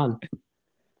was fun.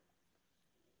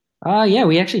 Yeah,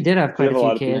 we actually did have Do you quite a have a few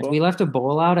lot of kids. We people? left a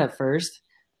bowl out at first,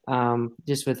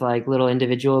 just with like little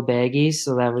individual baggies,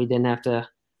 so that we didn't have to,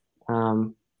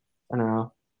 um, I don't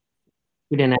know,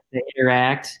 we didn't have to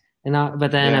interact.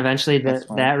 But then Yeah, eventually that's that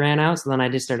smart. ran out, so then I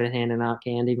just started handing out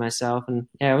candy myself, and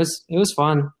yeah, it was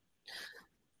fun.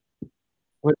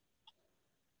 What,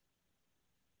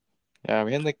 Yeah,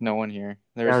 we had like no one here.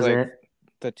 that There's was like it.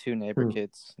 the two neighbor Hmm.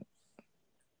 kids.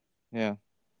 Yeah,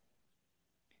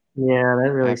 Yeah, that I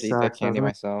really have to eat that sucks, candy doesn't it?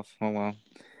 myself. Oh well.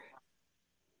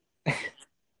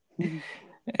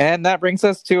 And that brings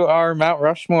us to our Mount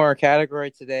Rushmore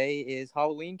category today is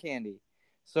Halloween candy.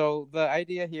 So the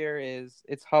idea here is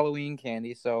it's Halloween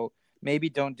candy, so maybe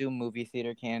don't do movie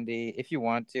theater candy. If you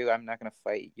want to, I'm not gonna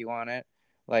fight you on it.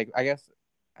 Like I guess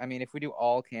I mean if we do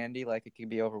all candy, like it could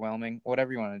be overwhelming.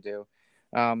 Whatever you want to do.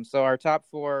 So our top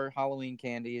 4 Halloween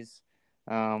candies,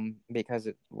 because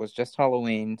it was just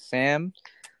Halloween. Sam, it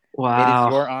is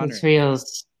Wow, your honor.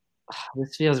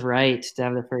 this feels right to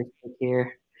have the first pick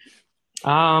here.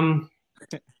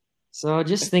 So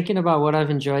just thinking about what I've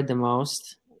enjoyed the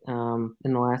most in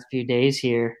the last few days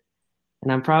here,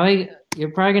 and you're probably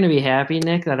going to be happy,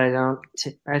 Nick, that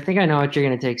I think I know what you're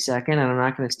going to take second, and I'm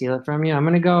not going to steal it from you. I'm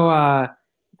going to go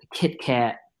Kit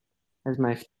Kat as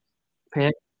my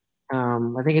pick.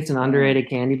 I think it's an underrated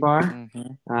candy bar,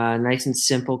 nice and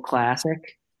simple,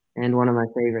 classic, and one of my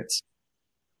favorites.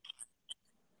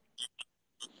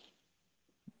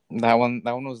 That one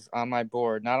was on my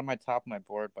board, not on my top of my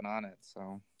board, but on it.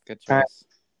 So good choice. All right.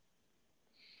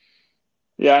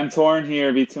 Yeah, I'm torn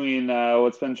here between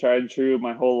what's been tried and true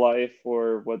my whole life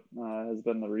or what has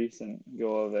been the recent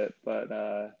go of it. But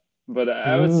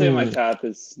I would say my top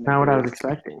is not what I was Snickers.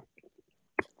 expecting.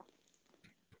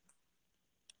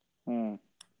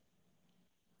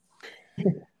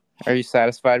 Are you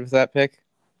satisfied with that pick?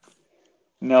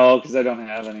 No, because I don't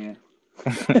have any.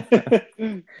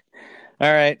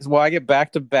 All right. Well, I get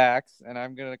back to backs, and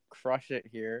I'm gonna crush it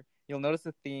here. You'll notice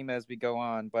a theme as we go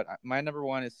on, but my number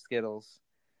 1 is Skittles.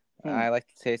 I like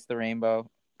to taste the rainbow.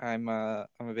 I'm a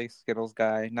big Skittles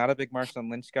guy. Not a big Marshawn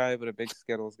Lynch guy, but a big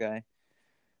Skittles guy.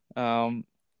 And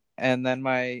then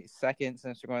my second,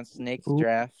 since we're going Snakes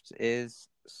draft, is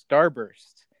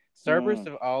Starburst. Starburst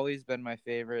have always been my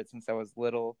favorite since I was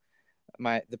little.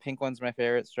 The pink one's my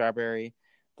favorite, strawberry.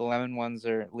 The lemon ones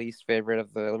are least favorite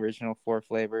of the original 4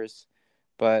 flavors.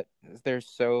 But they're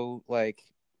so, like,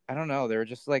 I don't know. They're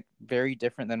just, like, very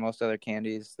different than most other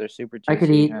candies. They're super juicy. I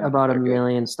could eat about a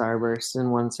million Starbursts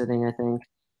in one sitting, I think.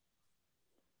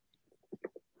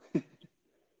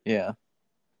 Yeah.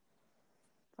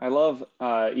 I love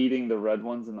eating the red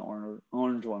ones and the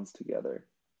orange ones together.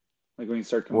 Like when you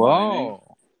start combining.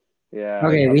 Whoa. Yeah.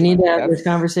 Okay, we need to have this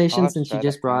conversation you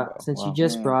just brought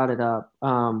it up.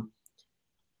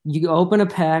 You open a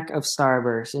pack of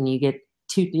Starburst and you get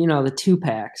the 2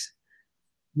 packs.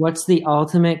 What's the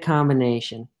ultimate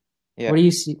combination? Yeah. What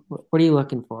are you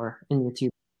looking for in your 2?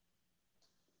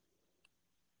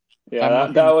 Yeah,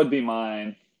 that would be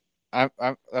mine. I'm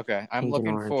okay. I'm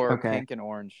looking for pink and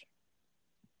orange.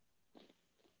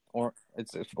 Or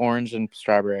it's orange and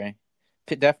strawberry.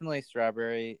 Definitely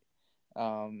strawberry.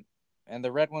 And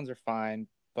the red ones are fine,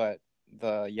 but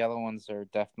the yellow ones are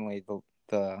definitely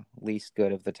the least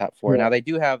good of the top 4. Yeah. Now they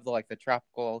do have the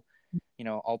tropical,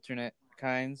 alternate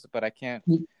kinds, but I can't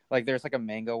there's like a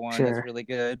mango one that's really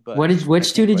good. But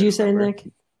which 2 did you say, Nick?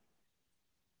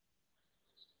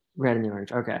 Red and the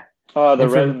orange. Okay. Oh, the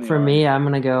red and the orange. For me, I'm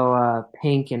gonna go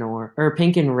pink and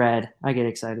pink and red. I get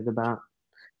excited about.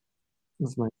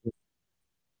 That's my pick.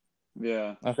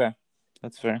 Yeah. Okay,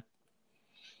 that's fair.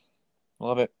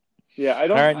 Love it. Yeah, I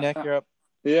don't. All right, Nick, you're up.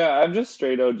 Yeah, I'm just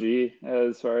straight OG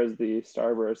as far as the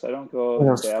Starburst. I don't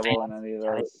go dabble in any of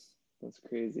those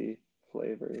crazy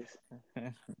flavors.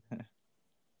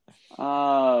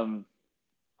 All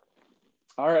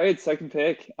right, second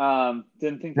pick.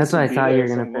 Didn't think that's what I thought you were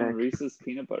gonna pick. Reese's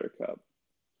Peanut Butter Cup.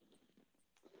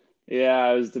 Yeah,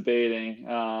 I was debating.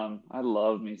 I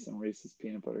love me some Reese's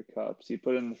Peanut Butter Cups. You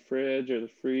put it in the fridge or the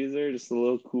freezer, just a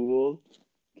little cooled.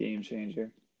 Game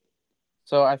changer.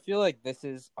 So I feel like this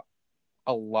is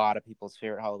a lot of people's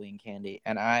favorite Halloween candy,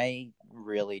 and I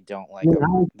really don't like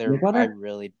them. I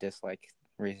really dislike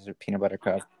Reese's Peanut Butter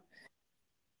Cup.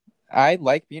 I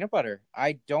like peanut butter.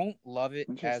 I don't love it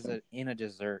in a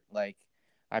dessert. Like,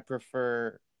 I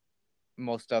prefer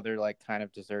most other kind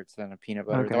of desserts than a peanut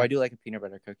butter. Okay. Though I do like a peanut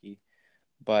butter cookie,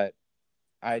 but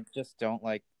I just don't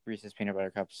like Reese's Peanut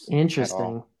Butter Cups.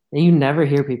 Interesting. You never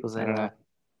hear people say that.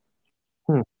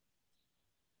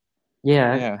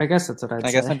 Yeah, I guess that's what I'd say.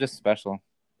 I guess I'm just special.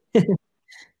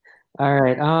 All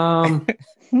right.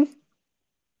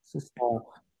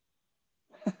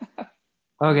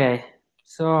 Okay,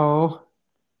 so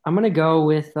I'm gonna go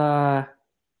with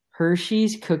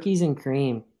Hershey's Cookies and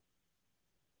Cream.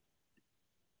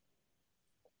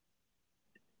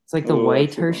 It's like the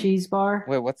white Hershey's bar.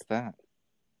 Wait, what's that?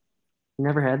 You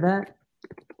never had that?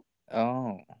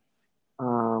 Oh.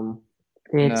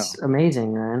 It's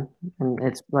amazing, man. And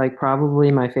it's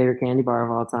probably my favorite candy bar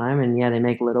of all time. And yeah, they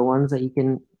make little ones that you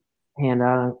can hand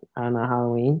out on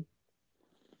Halloween.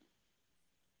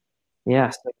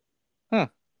 Yes. Huh.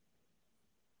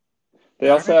 They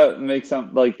also make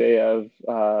some, they have,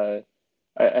 I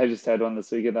just had one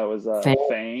this weekend that was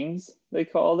fangs, they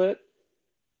called it.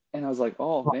 And I was like,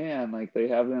 oh man, they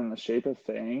have it in the shape of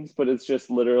fangs, but it's just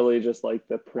literally just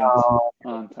the print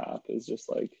on top is just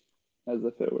as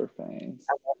if it were fangs.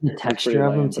 I love the texture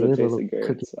of them too. It tasted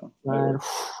great, so.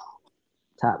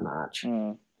 top notch.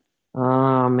 Mm.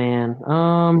 Oh man.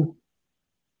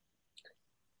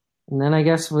 And then I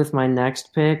guess with my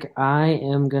next pick, I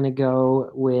am gonna go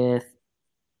with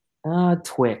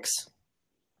Twix.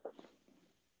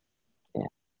 Yeah,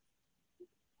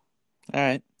 All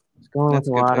right. it's going That's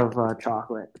with a a good lot pick. of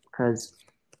chocolate because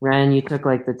Ren, you took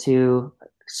like the two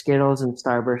Skittles and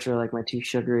Starburst are like my two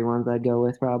sugary ones I'd go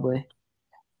with probably.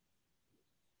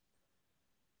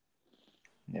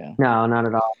 Yeah. No, not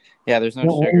at all. Yeah, there's no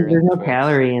No, sugar there's in no Twix.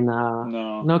 calorie in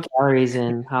No. no calories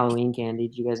in Halloween candy.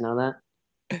 Did you guys know that?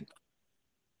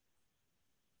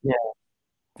 Yeah.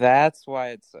 That's why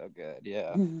it's so good.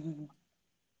 Yeah. All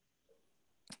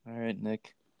right,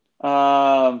 Nick.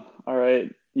 All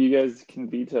right. You guys can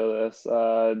veto this. Do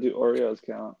Oreos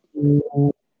count?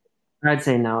 I'd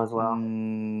say no as well.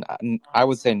 I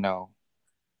would say no.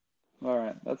 All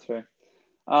right, that's fair.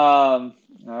 I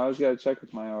always gotta check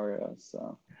with my Oreos.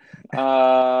 So,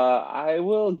 I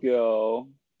will go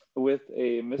with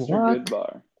a Mr. What?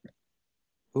 Goodbar.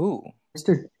 Ooh.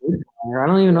 Mr. Goodbar. I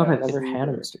don't even know if Yeah, I've ever had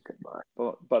a sweeter. Mr.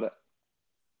 Goodbar. But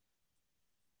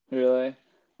really,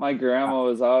 my grandma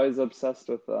was always obsessed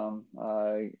with them.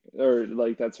 Or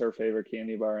like that's her favorite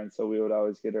candy bar, and so we would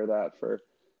always get her that for,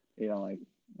 like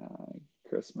uh,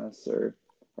 Christmas or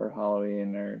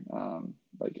Halloween or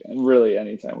like really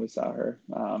anytime we saw her.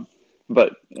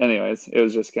 But anyways, it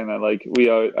was just kind of like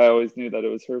I always knew that it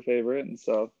was her favorite, and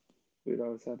so we'd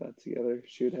always have that together.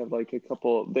 She would have like a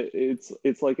couple.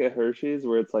 It's like a Hershey's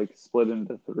where it's like split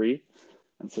into three,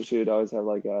 and so she would always have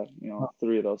like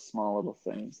three of those small little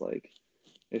things like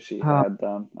if she had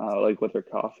them like with her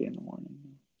coffee in the morning.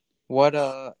 What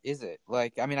is it?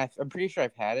 Like, I mean, I'm pretty sure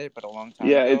I've had it, but a long time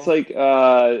Yeah, ago. it's like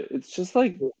it's just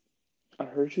like a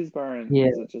Hershey's bar, and Yeah.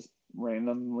 is it just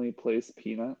randomly placed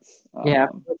peanuts? Yeah.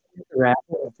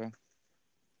 Okay.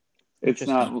 It's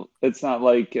not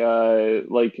like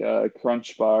a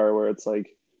Crunch Bar where it's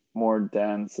like more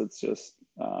dense. It's just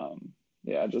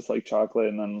just like chocolate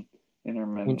and then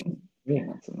intermittent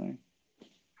peanuts in there.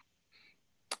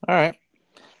 All right.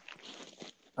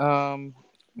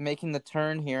 Making the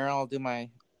turn here, I'll do my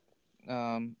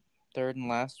third and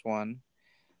last one.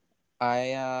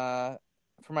 For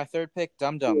my third pick,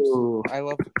 Dum Dums. I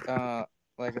love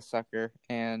like a sucker,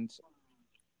 and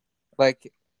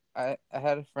like I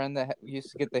had a friend that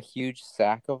used to get the huge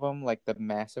sack of them, like the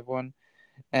massive one,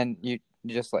 and you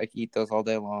just like eat those all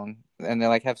day long, and they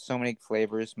like have so many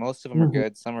flavors. Most of them are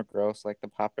good, some are gross, like the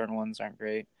popcorn ones aren't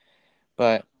great,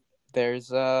 but there's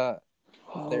they're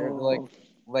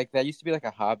like that used to be like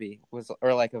a hobby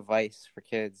or like a vice for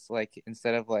kids. Like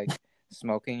instead of like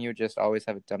smoking, you would just always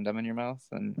have a Dum Dum in your mouth,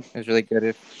 and it was really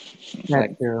good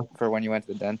for when you went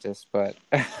to the dentist. But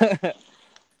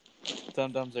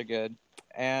Dum Dums are good.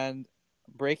 And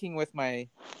breaking with my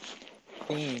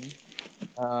theme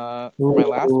for my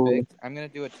last pick, I'm gonna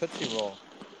do a Tootsie Roll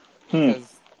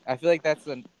because I feel like that's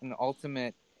an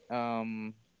ultimate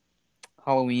Halloween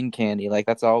candy. Like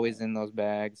that's always in those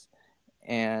bags,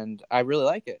 and I really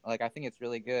like it. Like I think it's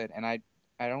really good, and I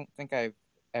don't think I've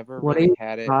ever really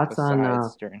had it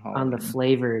besides during Halloween. On the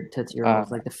flavored Tootsie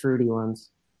Rolls, like the fruity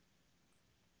ones?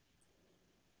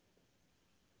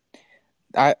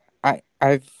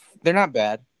 They're not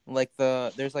bad. Like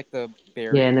there's like the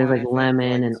berry. Yeah, and there's one, like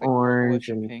lemon and orange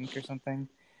and pink or something.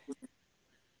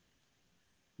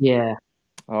 Yeah.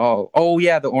 Oh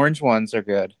yeah, the orange ones are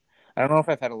good. I don't know if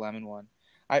I've had a lemon one.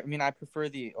 I mean, I prefer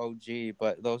the OG,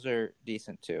 but those are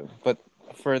decent too. But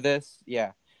for this,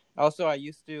 yeah. Also, I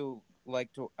used to I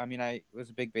was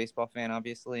a big baseball fan,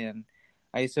 obviously, and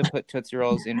I used to put Tootsie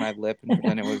Rolls in my lip and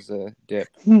pretend it was a dip.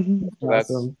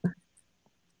 Awesome.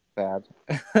 That's bad.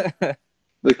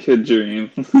 The kid dream.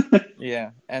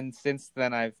 Yeah, and since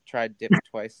then I've tried dip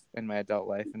twice in my adult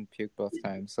life and puked both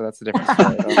times, so that's a different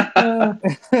story.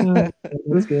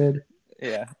 That's good.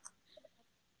 Yeah.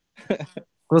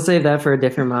 We'll save that for a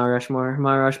different Mount Rushmore.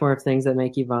 Mount Rushmore of things that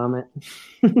make you vomit.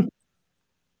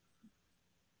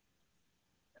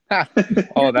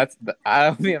 Oh,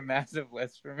 that'll be a massive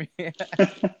list for me.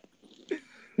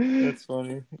 That's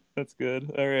funny. That's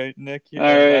good. All right, Nick. All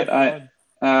right,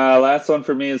 last one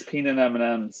for me is peanut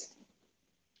M&Ms.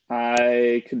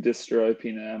 I could destroy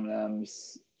peanut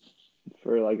M&Ms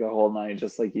for like a whole night,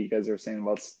 just like you guys were saying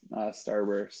about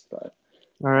Starburst. But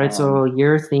all right, so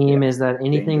your theme is that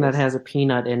anything that has a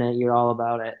peanut in it, you're all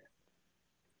about it.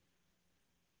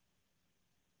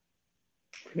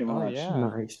 Pretty much. Oh, yeah.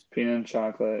 Nice. Peanut and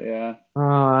chocolate, yeah. Oh,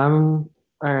 all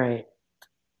right.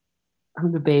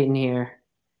 I'm debating here.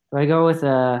 Do I go with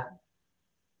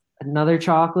another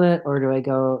chocolate or do I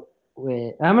go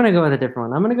with? I'm gonna go with a different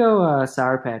one. I'm gonna go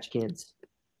Sour Patch Kids.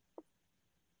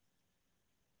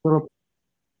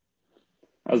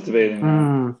 I was debating that.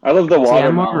 Mm. I love the See,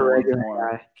 I'm more of a watermelon ones regular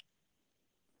more. guy.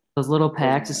 Those little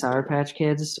packs are of my Sour favorite. Patch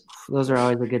Kids, those are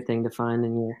always a good thing to find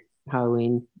in your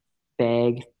Halloween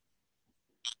bag.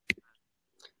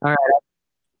 All right,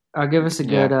 I'll give us a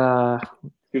good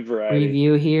Good variety.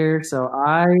 review here. So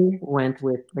I went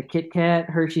with the Kit Kat,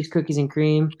 Hershey's Cookies and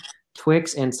Cream,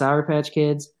 Twix, and Sour Patch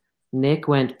Kids. Nick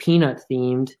went peanut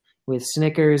themed with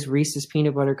Snickers, Reese's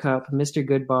Peanut Butter Cup, Mr.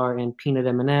 Goodbar, and peanut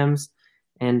M&Ms.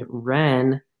 And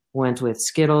Ren went with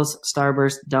Skittles,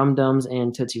 Starburst, Dum Dums,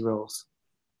 and Tootsie Rolls.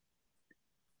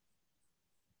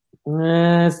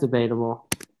 That's debatable.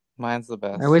 Mine's the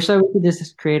best. I wish that we could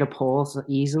just create a poll so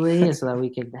easily so that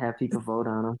we could have people vote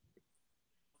on them.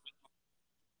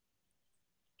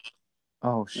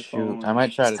 Oh shoot! I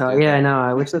might try to do Yeah, that. I know.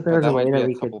 I wish that there But was a that way might be that a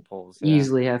we could couple polls. Yeah.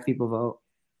 easily have people vote.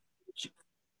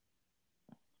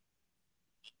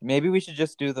 Maybe we should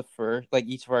just do the first, like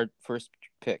each of our first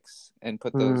picks, and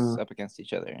put those up against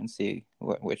each other and see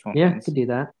which one Yeah, wins. could do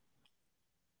that.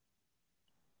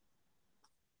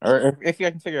 Or if you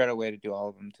can figure out a way to do all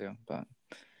of them too. But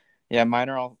yeah, mine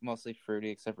are all mostly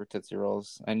fruity except for Tootsie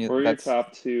Rolls. I knew Or your that's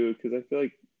top two, because I feel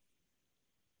like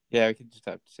yeah, we could do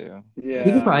top two. yeah,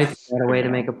 We could probably just figure out a way to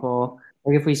figure make a out. poll.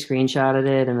 Like if we screenshotted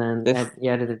it and then This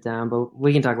edited it down, but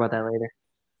we can talk about that later.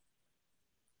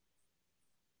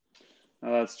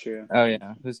 Oh, that's true. oh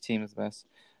yeah, whose team is best?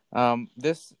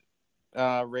 This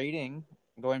rating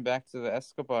going back to the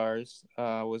Escobars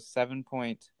was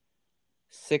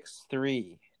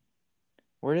 7.63.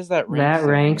 Where does that rank? That Sam,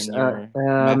 ranks. in your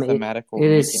mathematical It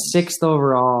rankings? is 6th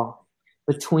overall,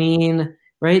 between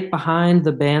right behind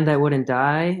the Band That Wouldn't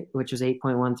Die, which was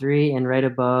 8.13, and right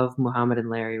above Muhammad and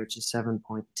Larry, which is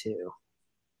 7.2.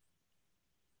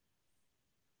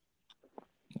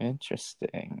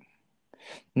 Interesting.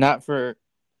 Not for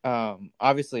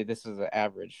obviously this is an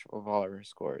average of all of our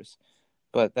scores,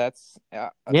 but that's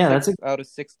that's out of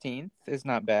 16th is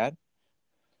not bad.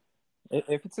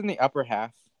 If it's in the upper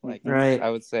half, like right. I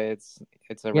would say it's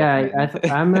a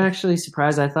I'm actually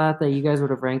surprised. I thought that you guys would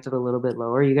have ranked it a little bit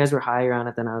lower. You guys were higher on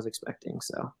it than I was expecting,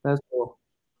 so that's cool.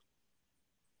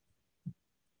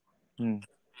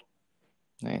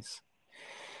 Nice.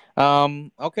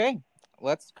 Okay,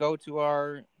 let's go to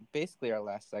our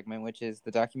last segment, which is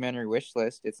the documentary wish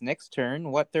list. It's Nick's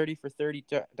turn. What 30 for 30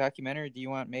 documentary do you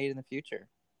want made in the future?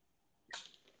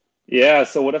 Yeah,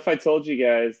 so what if I told you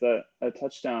guys that a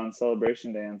touchdown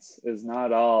celebration dance is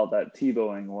not all that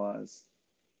Tebowing was?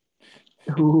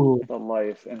 Ooh. The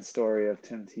life and story of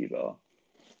Tim Tebow.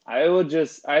 I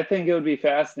think it would be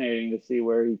fascinating to see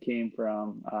where he came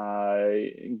from,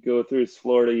 go through his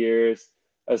Florida years,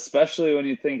 especially when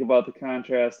you think about the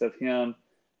contrast of him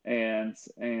and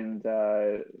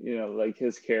like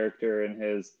his character and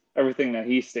his everything that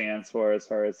he stands for as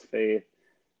far as faith,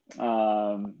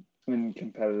 and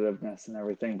competitiveness and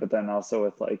everything, but then also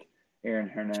with like Aaron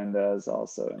Hernandez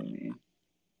also in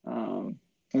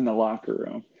the locker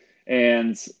room,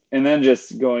 and then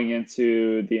just going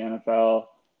into the NFL,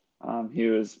 he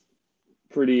was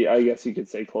pretty, I guess you could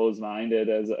say, closed-minded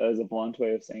as a blunt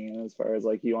way of saying it, as far as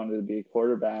like he wanted to be a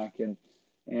quarterback, and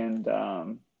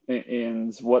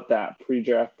what that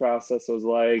pre-draft process was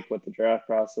like, what the draft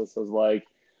process was like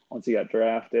once he got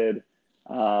drafted.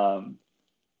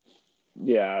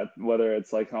 Yeah, whether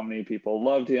it's like how many people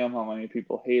loved him, how many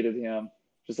people hated him,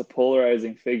 just a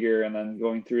polarizing figure, and then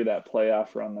going through that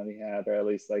playoff run that he had, or at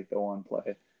least like the one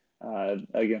play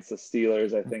against the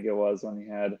Steelers, I think it was, when he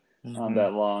had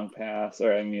that long pass,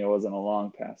 or I mean, it wasn't a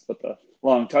long pass, but the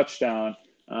long touchdown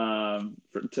to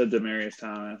Demaryius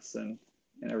Thomas and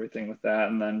everything with that.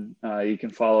 And then you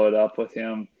can follow it up with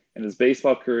him in his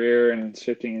baseball career and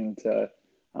shifting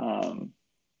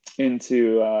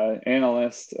into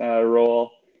analyst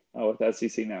role with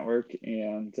SEC Network,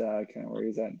 and kind of where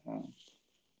he's at now.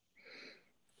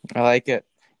 I like it.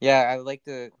 Yeah, I like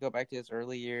to go back to his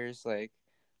early years. Like,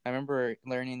 I remember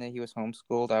learning that he was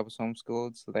homeschooled. I was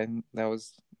homeschooled, so then that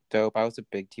was dope. I was a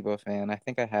big Tebow fan. I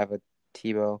think I have a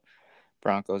Tebow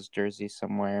Broncos jersey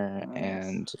somewhere, Nice.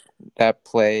 And that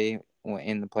play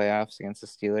in the playoffs against the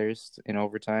Steelers in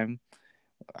overtime,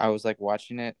 I was like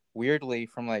watching it weirdly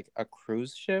from like a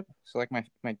cruise ship. So like my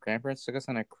grandparents took us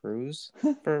on a cruise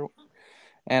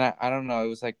and I don't know, it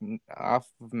was like off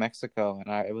of Mexico,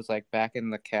 and it was like back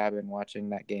in the cabin watching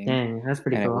that game. Dang, that's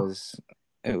pretty cool.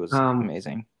 It was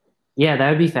amazing. Yeah, that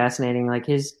would be fascinating. Like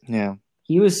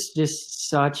he was just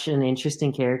such an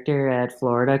interesting character at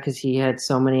Florida because he had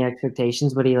so many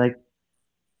expectations, but he like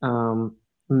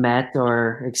met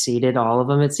or exceeded all of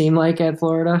them, it seemed like, at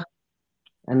Florida.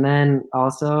 And then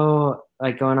also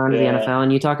like going on to the NFL,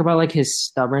 and you talk about like his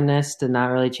stubbornness to not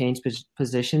really change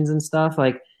positions and stuff.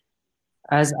 Like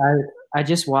As I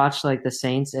just watched like the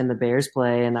Saints and the Bears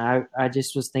play, and I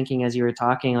just was thinking as you were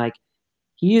talking, like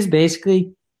he is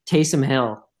basically Taysom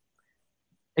Hill,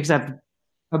 except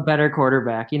a better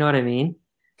quarterback. You know what I mean?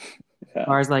 As Yeah.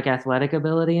 far as like athletic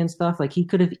ability and stuff, like he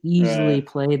could have easily Right.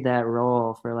 played that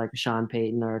role for like Sean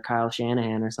Payton or Kyle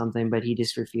Shanahan or something, but he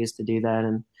just refused to do that,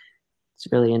 and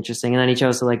it's really interesting. And then he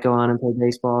chose to like go on and play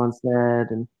baseball instead,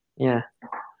 and yeah,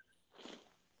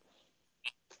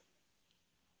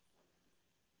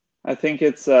 I think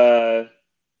it's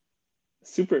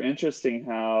super interesting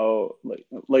how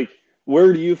like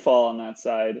where do you fall on that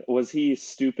side? Was he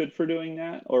stupid for doing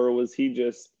that, or was he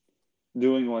just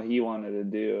doing what he wanted to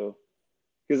do?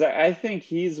 Because I think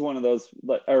he's one of those,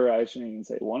 or I shouldn't even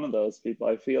say one of those people.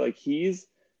 I feel like he's,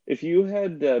 if you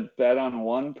had to bet on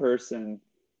one person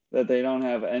that they don't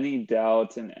have any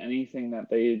doubt in anything that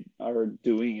they are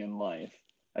doing in life,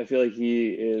 I feel like he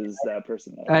is that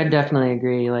person that I I would bet definitely on.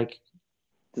 agree. Like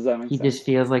Does that make he just sense?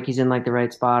 feels like he's in like the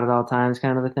right spot at all times,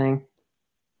 kind of a thing.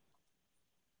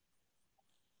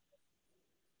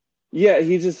 Yeah,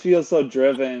 he just feels so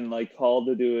driven, like called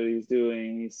to do what he's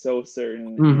doing. He's so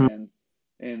certain Hmm.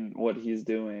 in what he's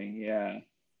doing. Yeah.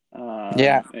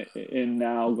 Yeah, And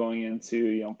now going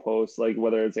into, post, like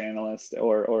whether it's analyst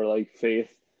or like faith,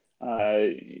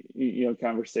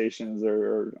 conversations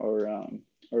or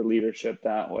leadership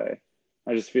that way.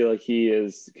 I just feel like he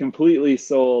is completely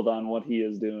sold on what he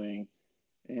is doing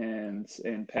and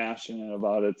passionate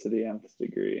about it to the nth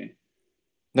degree.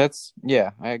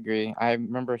 yeah, I agree. I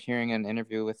remember hearing an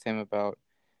interview with him about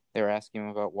they were asking him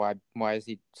about why is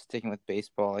he sticking with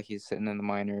baseball, like he's sitting in the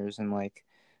minors and like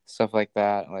stuff like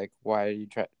that. Like why did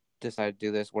you decide to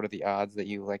do this? What are the odds that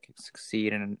you like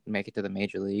succeed and make it to the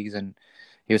major leagues? And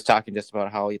he was talking just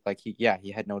about how he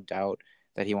had no doubt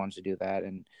that he wanted to do that,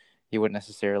 and he wouldn't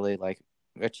necessarily like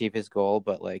achieve his goal,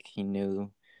 but like he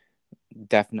knew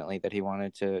definitely that he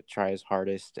wanted to try his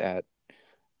hardest at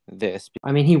this.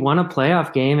 I mean, he won a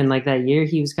playoff game, and like that year,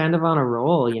 he was kind of on a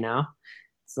roll.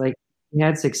 It's like he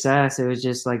had success. It was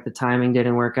just like the timing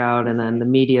didn't work out, and then Hmm. the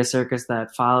media circus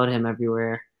that followed him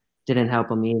everywhere didn't help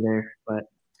him either. But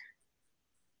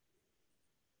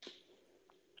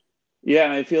Yeah,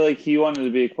 and I feel like he wanted to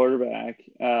be a quarterback.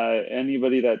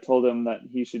 Anybody that told him that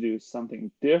he should do something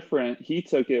different, he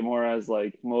took it more as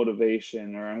like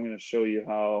motivation, or I'm going to show you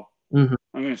how, mhm,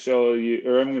 I'm going to show you,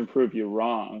 or I'm going to prove you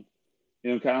wrong.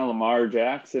 Kind of Lamar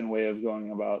Jackson way of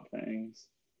going about things.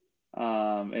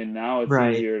 And now it's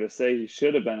right. easier to say he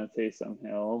should have been a Taysom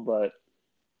Hill, but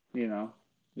you know,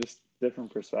 just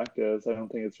different perspectives. I don't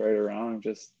think it's right or wrong,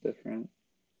 just different.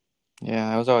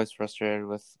 Yeah, I was always frustrated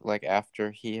with like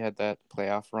after he had that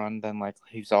playoff run, then like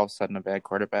he was all of a sudden a bad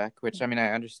quarterback, which I mean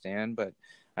I understand, but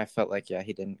I felt like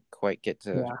he didn't quite get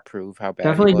to Yeah, prove how bad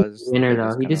he definitely just a was. winner They though.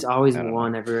 just He kind just of always I don't know.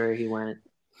 won everywhere he went.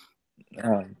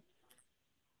 Um,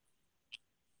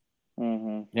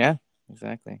 Mm-hmm. yeah,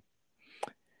 exactly.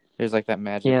 There's like that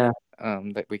magic Yeah,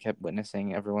 that we kept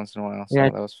witnessing every once in a while, yeah.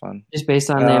 so that was fun. Just based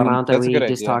on the amount that That's a we good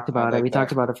just idea. talked I about it, like we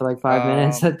talked that. about it for like 5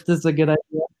 minutes. Um, That's a good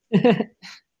idea.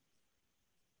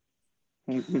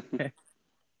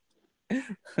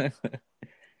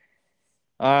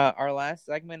 our last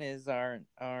segment is our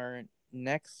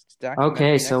next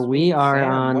Okay, documentary so next we week. are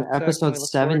Sam, on what can episode we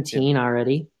look forward to? 17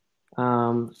 already,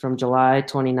 from July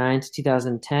 29th,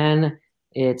 2010.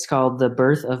 It's called The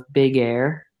Birth of Big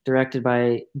Air, directed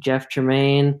by Jeff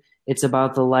Tremaine. It's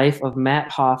about the life of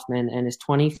Matt Hoffman and his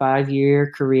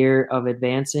 25-year career of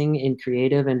advancing in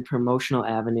creative and promotional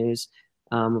avenues,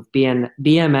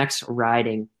 BMX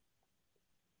riding.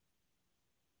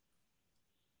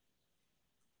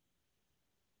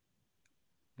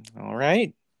 All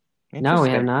right. No, we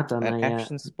have Interesting. not done And that yet.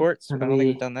 action sports. I That'll don't think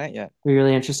we've be done that yet.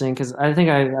 really interesting because I think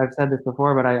I've said this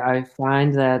before, but I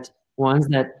find that ones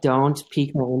that don't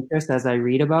pique my interest as I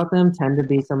read about them tend to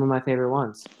be some of my favorite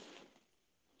ones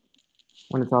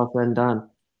when it's all said and done.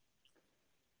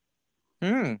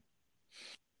 Hmm.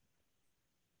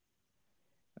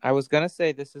 I was gonna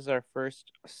say this is our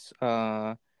first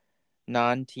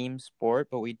non-team sport,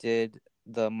 but we did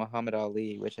the Muhammad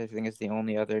Ali, which I think is the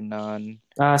only other non.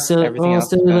 Everything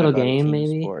else has Silly been little about a game, team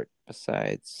maybe. sport.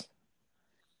 Besides,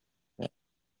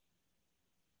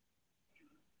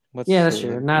 what's Yeah, that's silly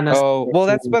true. little Not game? Oh, necessarily well,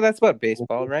 a team. that's about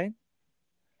baseball, right?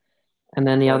 And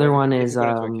then the Or other what? one It is could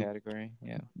go into a category.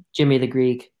 Yeah. Jimmy the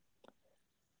Greek.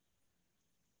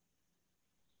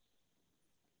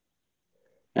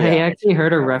 I Yeah. actually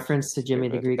heard a That one's reference to Jimmy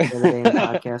the stupid. Greek the other day in a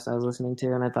podcast I was listening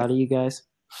to, and I thought of you guys.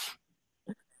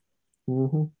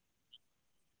 Hmm.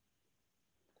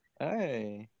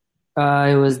 Hey,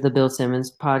 It was the Bill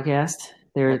Simmons podcast.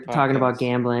 They were what talking about podcast?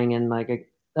 gambling and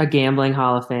like a gambling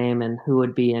Hall of Fame and who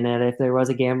would be in it if there was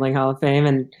a gambling Hall of Fame.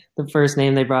 And the first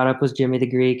name they brought up was Jimmy the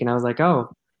Greek. And I was like,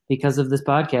 oh, because of this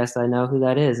podcast, I know who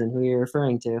that is and who you're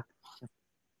referring to.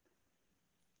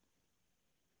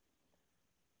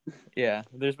 Yeah,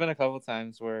 there's been a couple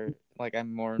times where like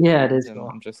I'm more Yeah, it informed is and cool.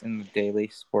 I'm just in the daily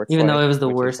sports Even though life, it was the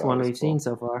which is worst one always we've cool. seen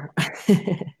so far.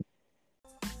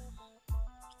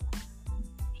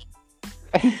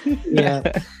 Yeah.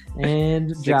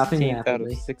 And dropping 16th out of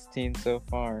rapidly. 16 so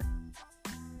far.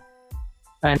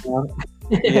 I know.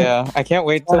 Yeah, I can't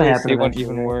wait till That'll we happen see one eventually,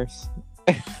 even right? worse.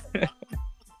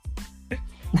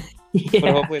 Yeah,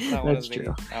 But hopefully it's not one of that's the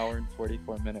true. hour and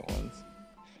 44-minute ones.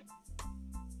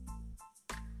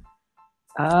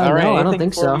 No, I don't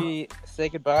think so. We say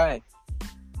goodbye.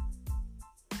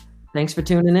 Thanks for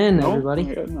tuning in, Nope,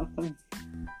 everybody. I got nothing.